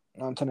it. You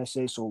know what I'm trying to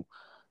say? So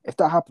if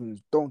that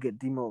happens, don't get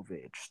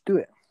demotivated. Just do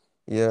it.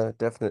 yeah,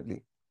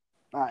 definitely,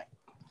 Like,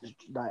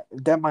 like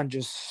that man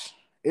just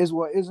is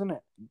what is, isn't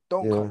it?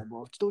 Don't cut yeah, them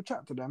off. Still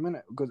chat to them,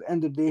 innit? Because at the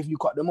end of the day, if you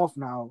cut them off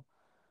now,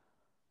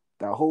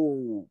 that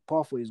whole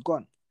pathway is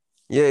gone.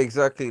 yeah,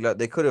 exactly. Like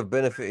they could have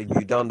benefited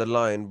you down the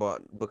line,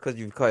 but because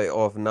you've cut it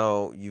off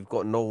now, you've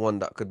got no one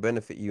that could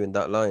benefit you in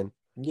that line.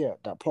 Yeah,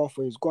 that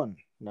pathway is gone.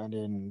 And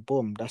then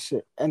boom, that's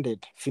it.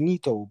 Ended.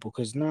 Finito.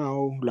 Because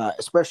now, like,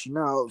 especially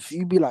now, if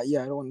you be like,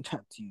 yeah, I don't want to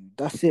chat to you,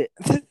 that's it.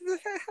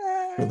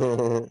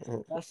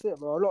 That's it,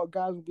 bro. A lot of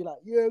guys will be like,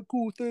 yeah,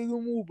 cool, say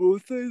no more, bro.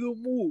 Say no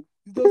more.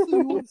 That's what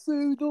you want to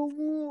say no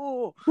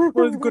more.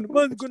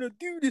 Man's gonna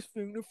do this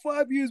thing in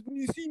 5 years when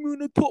you see me on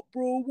the top,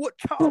 bro.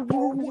 Watch out,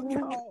 bro. Watch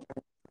out.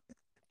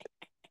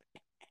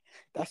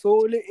 That's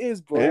all it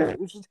is, bro.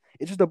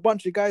 It's just a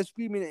bunch of guys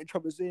screaming at each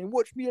other saying,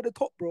 "Watch me at the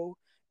top, bro."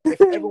 If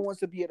everyone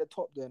wants to be at the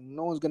top, then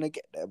no one's gonna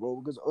get there,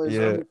 bro. Because there's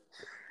Yeah,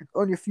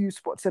 only a few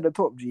spots at the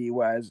top, G.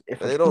 Whereas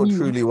if a they don't few,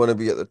 truly want to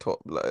be at the top.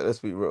 Like, let's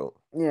be real.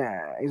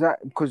 yeah,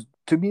 exactly. Because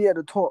to be at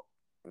the top,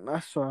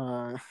 That's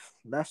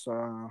that's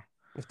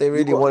If they you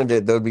really got wanted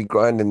it, they'd be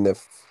grinding their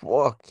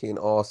fucking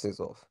asses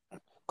off.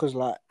 because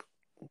like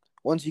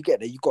once you get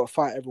there, you got to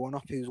fight everyone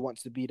up who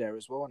wants to be there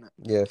as well, innit?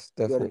 Yes,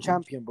 You're the definitely.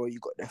 champion, bro. You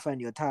got to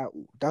defend your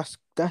title. That's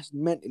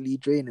mentally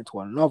draining to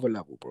another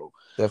level, bro. All of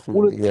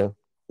Definitely, yeah.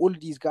 all of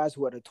these guys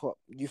who are at the top,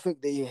 you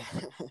think they,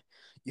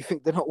 you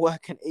think they're not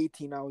working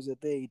 18 hours a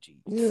day, G?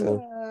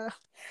 Yeah.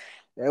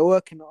 They're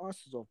working the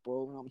asses off,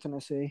 bro. You know what I'm trying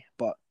to say?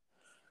 But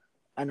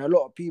and a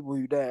lot of people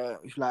who there,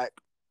 it's like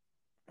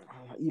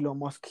Elon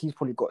Musk. He's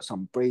probably got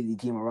some crazy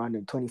team around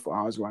him, 24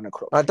 hours around the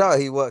clock. I doubt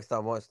he works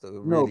that much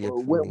though, No, really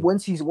and bro.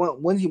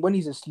 truly. When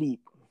he's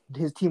asleep,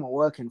 his team are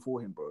working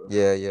for him, bro.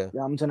 Yeah, yeah.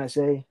 Yeah, I'm trying to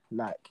say,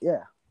 like,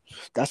 yeah,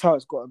 that's how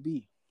it's got to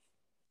be.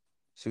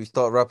 Should we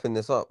start wrapping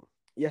this up?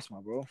 Yes, my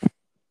bro.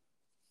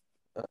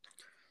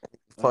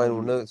 Final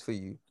Um, notes for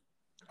you.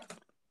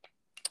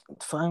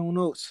 Final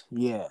notes.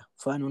 Yeah,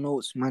 final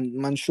notes.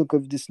 Man, shook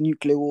of this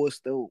nuclear war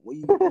still. What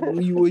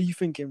you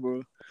thinking,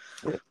 bro?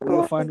 What are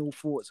your final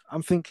thoughts?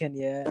 I'm thinking,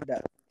 yeah,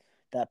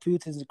 that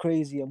Putin's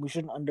crazy and we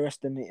shouldn't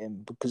underestimate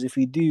him because if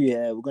we do,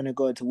 yeah, we're gonna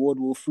go into World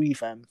War III,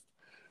 fam.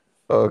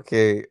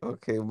 Okay,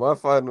 okay. My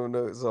final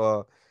notes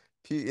are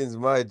Putin's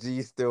my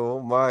G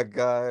still, my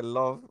guy,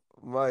 love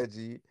my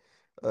G.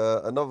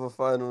 Another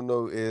final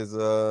note is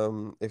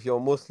if you're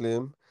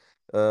Muslim,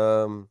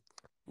 um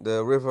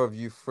the river of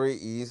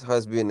Euphrates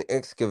has been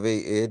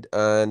excavated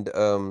and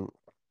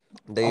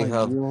they Oh,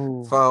 have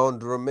yo.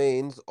 found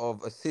remains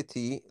of a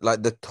city,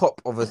 like the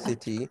top of a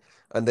city,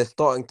 and they're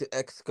starting to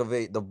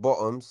excavate the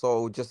bottom.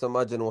 So just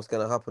imagine what's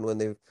gonna happen when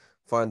they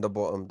find the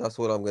bottom. That's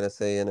what I'm gonna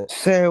say in it.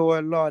 Say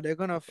what, Lord, they're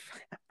gonna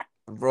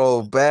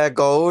Bro, bare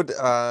gold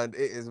and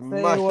it is say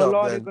mash what, up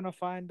Lord, they're then. gonna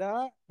find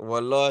out.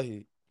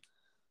 Wallahi.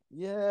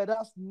 Yeah,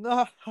 that's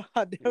not.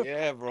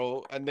 Yeah,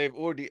 bro. And they've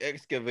already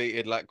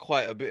excavated like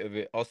quite a bit of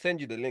it. I'll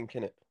send you the link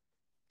in it.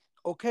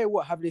 Okay,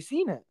 what have they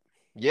seen it?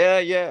 Yeah,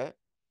 yeah.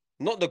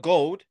 Not the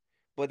gold,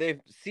 but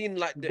they've seen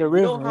like The you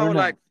know river, how innit?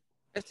 like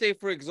let's say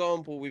for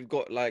example we've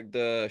got like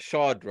the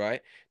shard,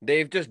 right?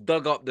 They've just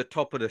dug up the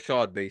top of the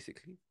shard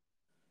basically.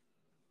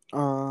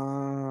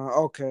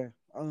 Okay.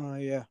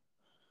 Yeah.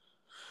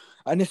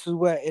 And this is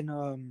where in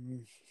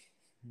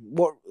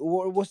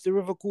what's the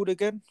river called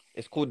again?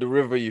 It's called the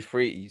River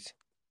Euphrates.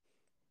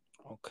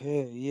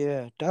 Okay,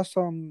 yeah, that's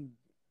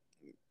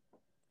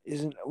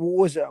isn't what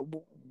was it?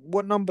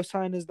 What number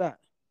sign is that?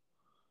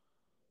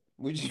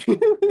 Would you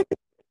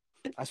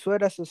I swear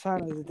that's the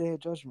sign of the Day of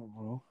Judgment,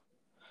 bro.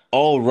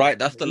 Oh right,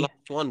 that's the Yeah,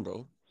 last one,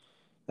 bro.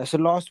 that's the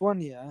last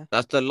one, yeah.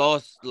 That's the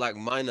last like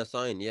minor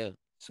sign, yeah.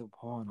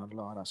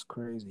 Subhanallah, that's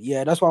crazy.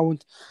 Yeah, that's why I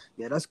want.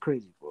 Yeah, that's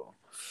crazy, bro.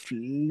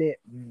 Flip,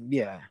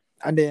 yeah.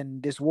 And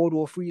then this World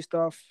War III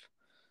stuff.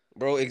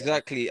 Bro, Yeah,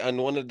 exactly. And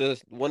one of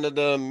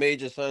the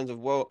major signs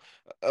of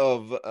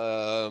of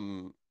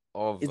um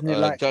isn't it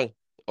like?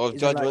 of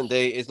Isn't it like Judgment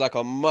Day is like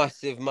a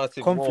massive,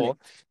 massive war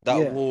conflict? that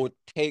Yeah. will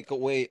take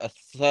away a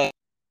third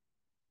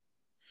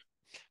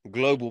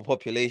global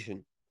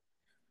population.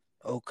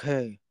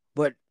 Okay,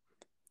 but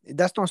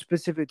that's not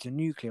specific to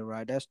nuclear,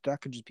 right?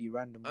 That could just be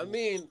random I war.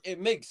 mean, it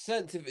makes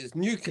sense if it's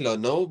nuclear,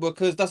 no?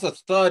 Because that's a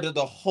third of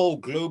the whole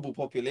global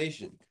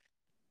population.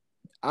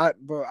 I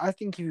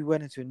think if we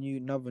went into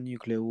another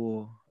nuclear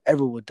war,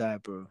 everyone would die,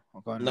 bro. I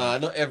can't lie. Nah,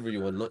 not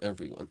everyone, not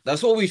everyone.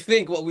 That's what we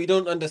think, but we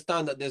don't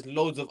understand that there's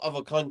loads of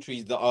other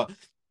countries that are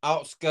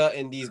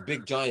outskirting these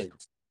big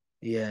giants.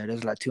 Yeah,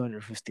 there's like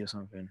 250 or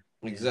something.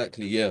 Yeah,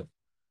 Exactly, yeah.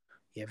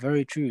 yeah,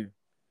 very true.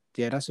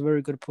 Yeah, that's a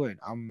very good point.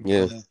 I'm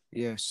Yeah.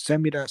 gonna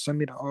send me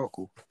that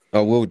article. I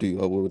will do.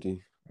 I will do.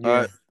 All Yeah,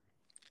 right.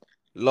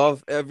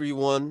 Love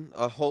everyone.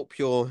 I hope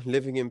you're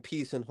living in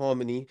peace and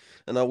harmony,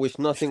 and I wish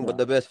nothing but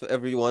the inshallah. best for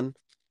everyone.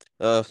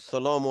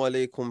 Salamu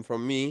alaikum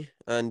from me,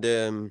 and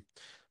um,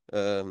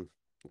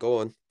 go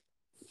on.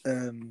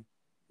 Um,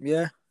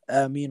 yeah,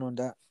 mean on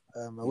that.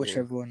 I wish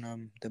Yeah,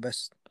 everyone the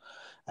best.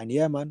 And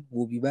yeah, man,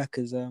 we'll be back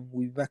as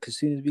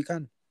soon as we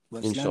can.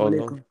 But Assalamu inshallah.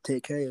 alaikum.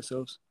 Take care of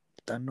yourselves.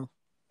 Dano.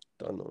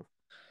 Don't know.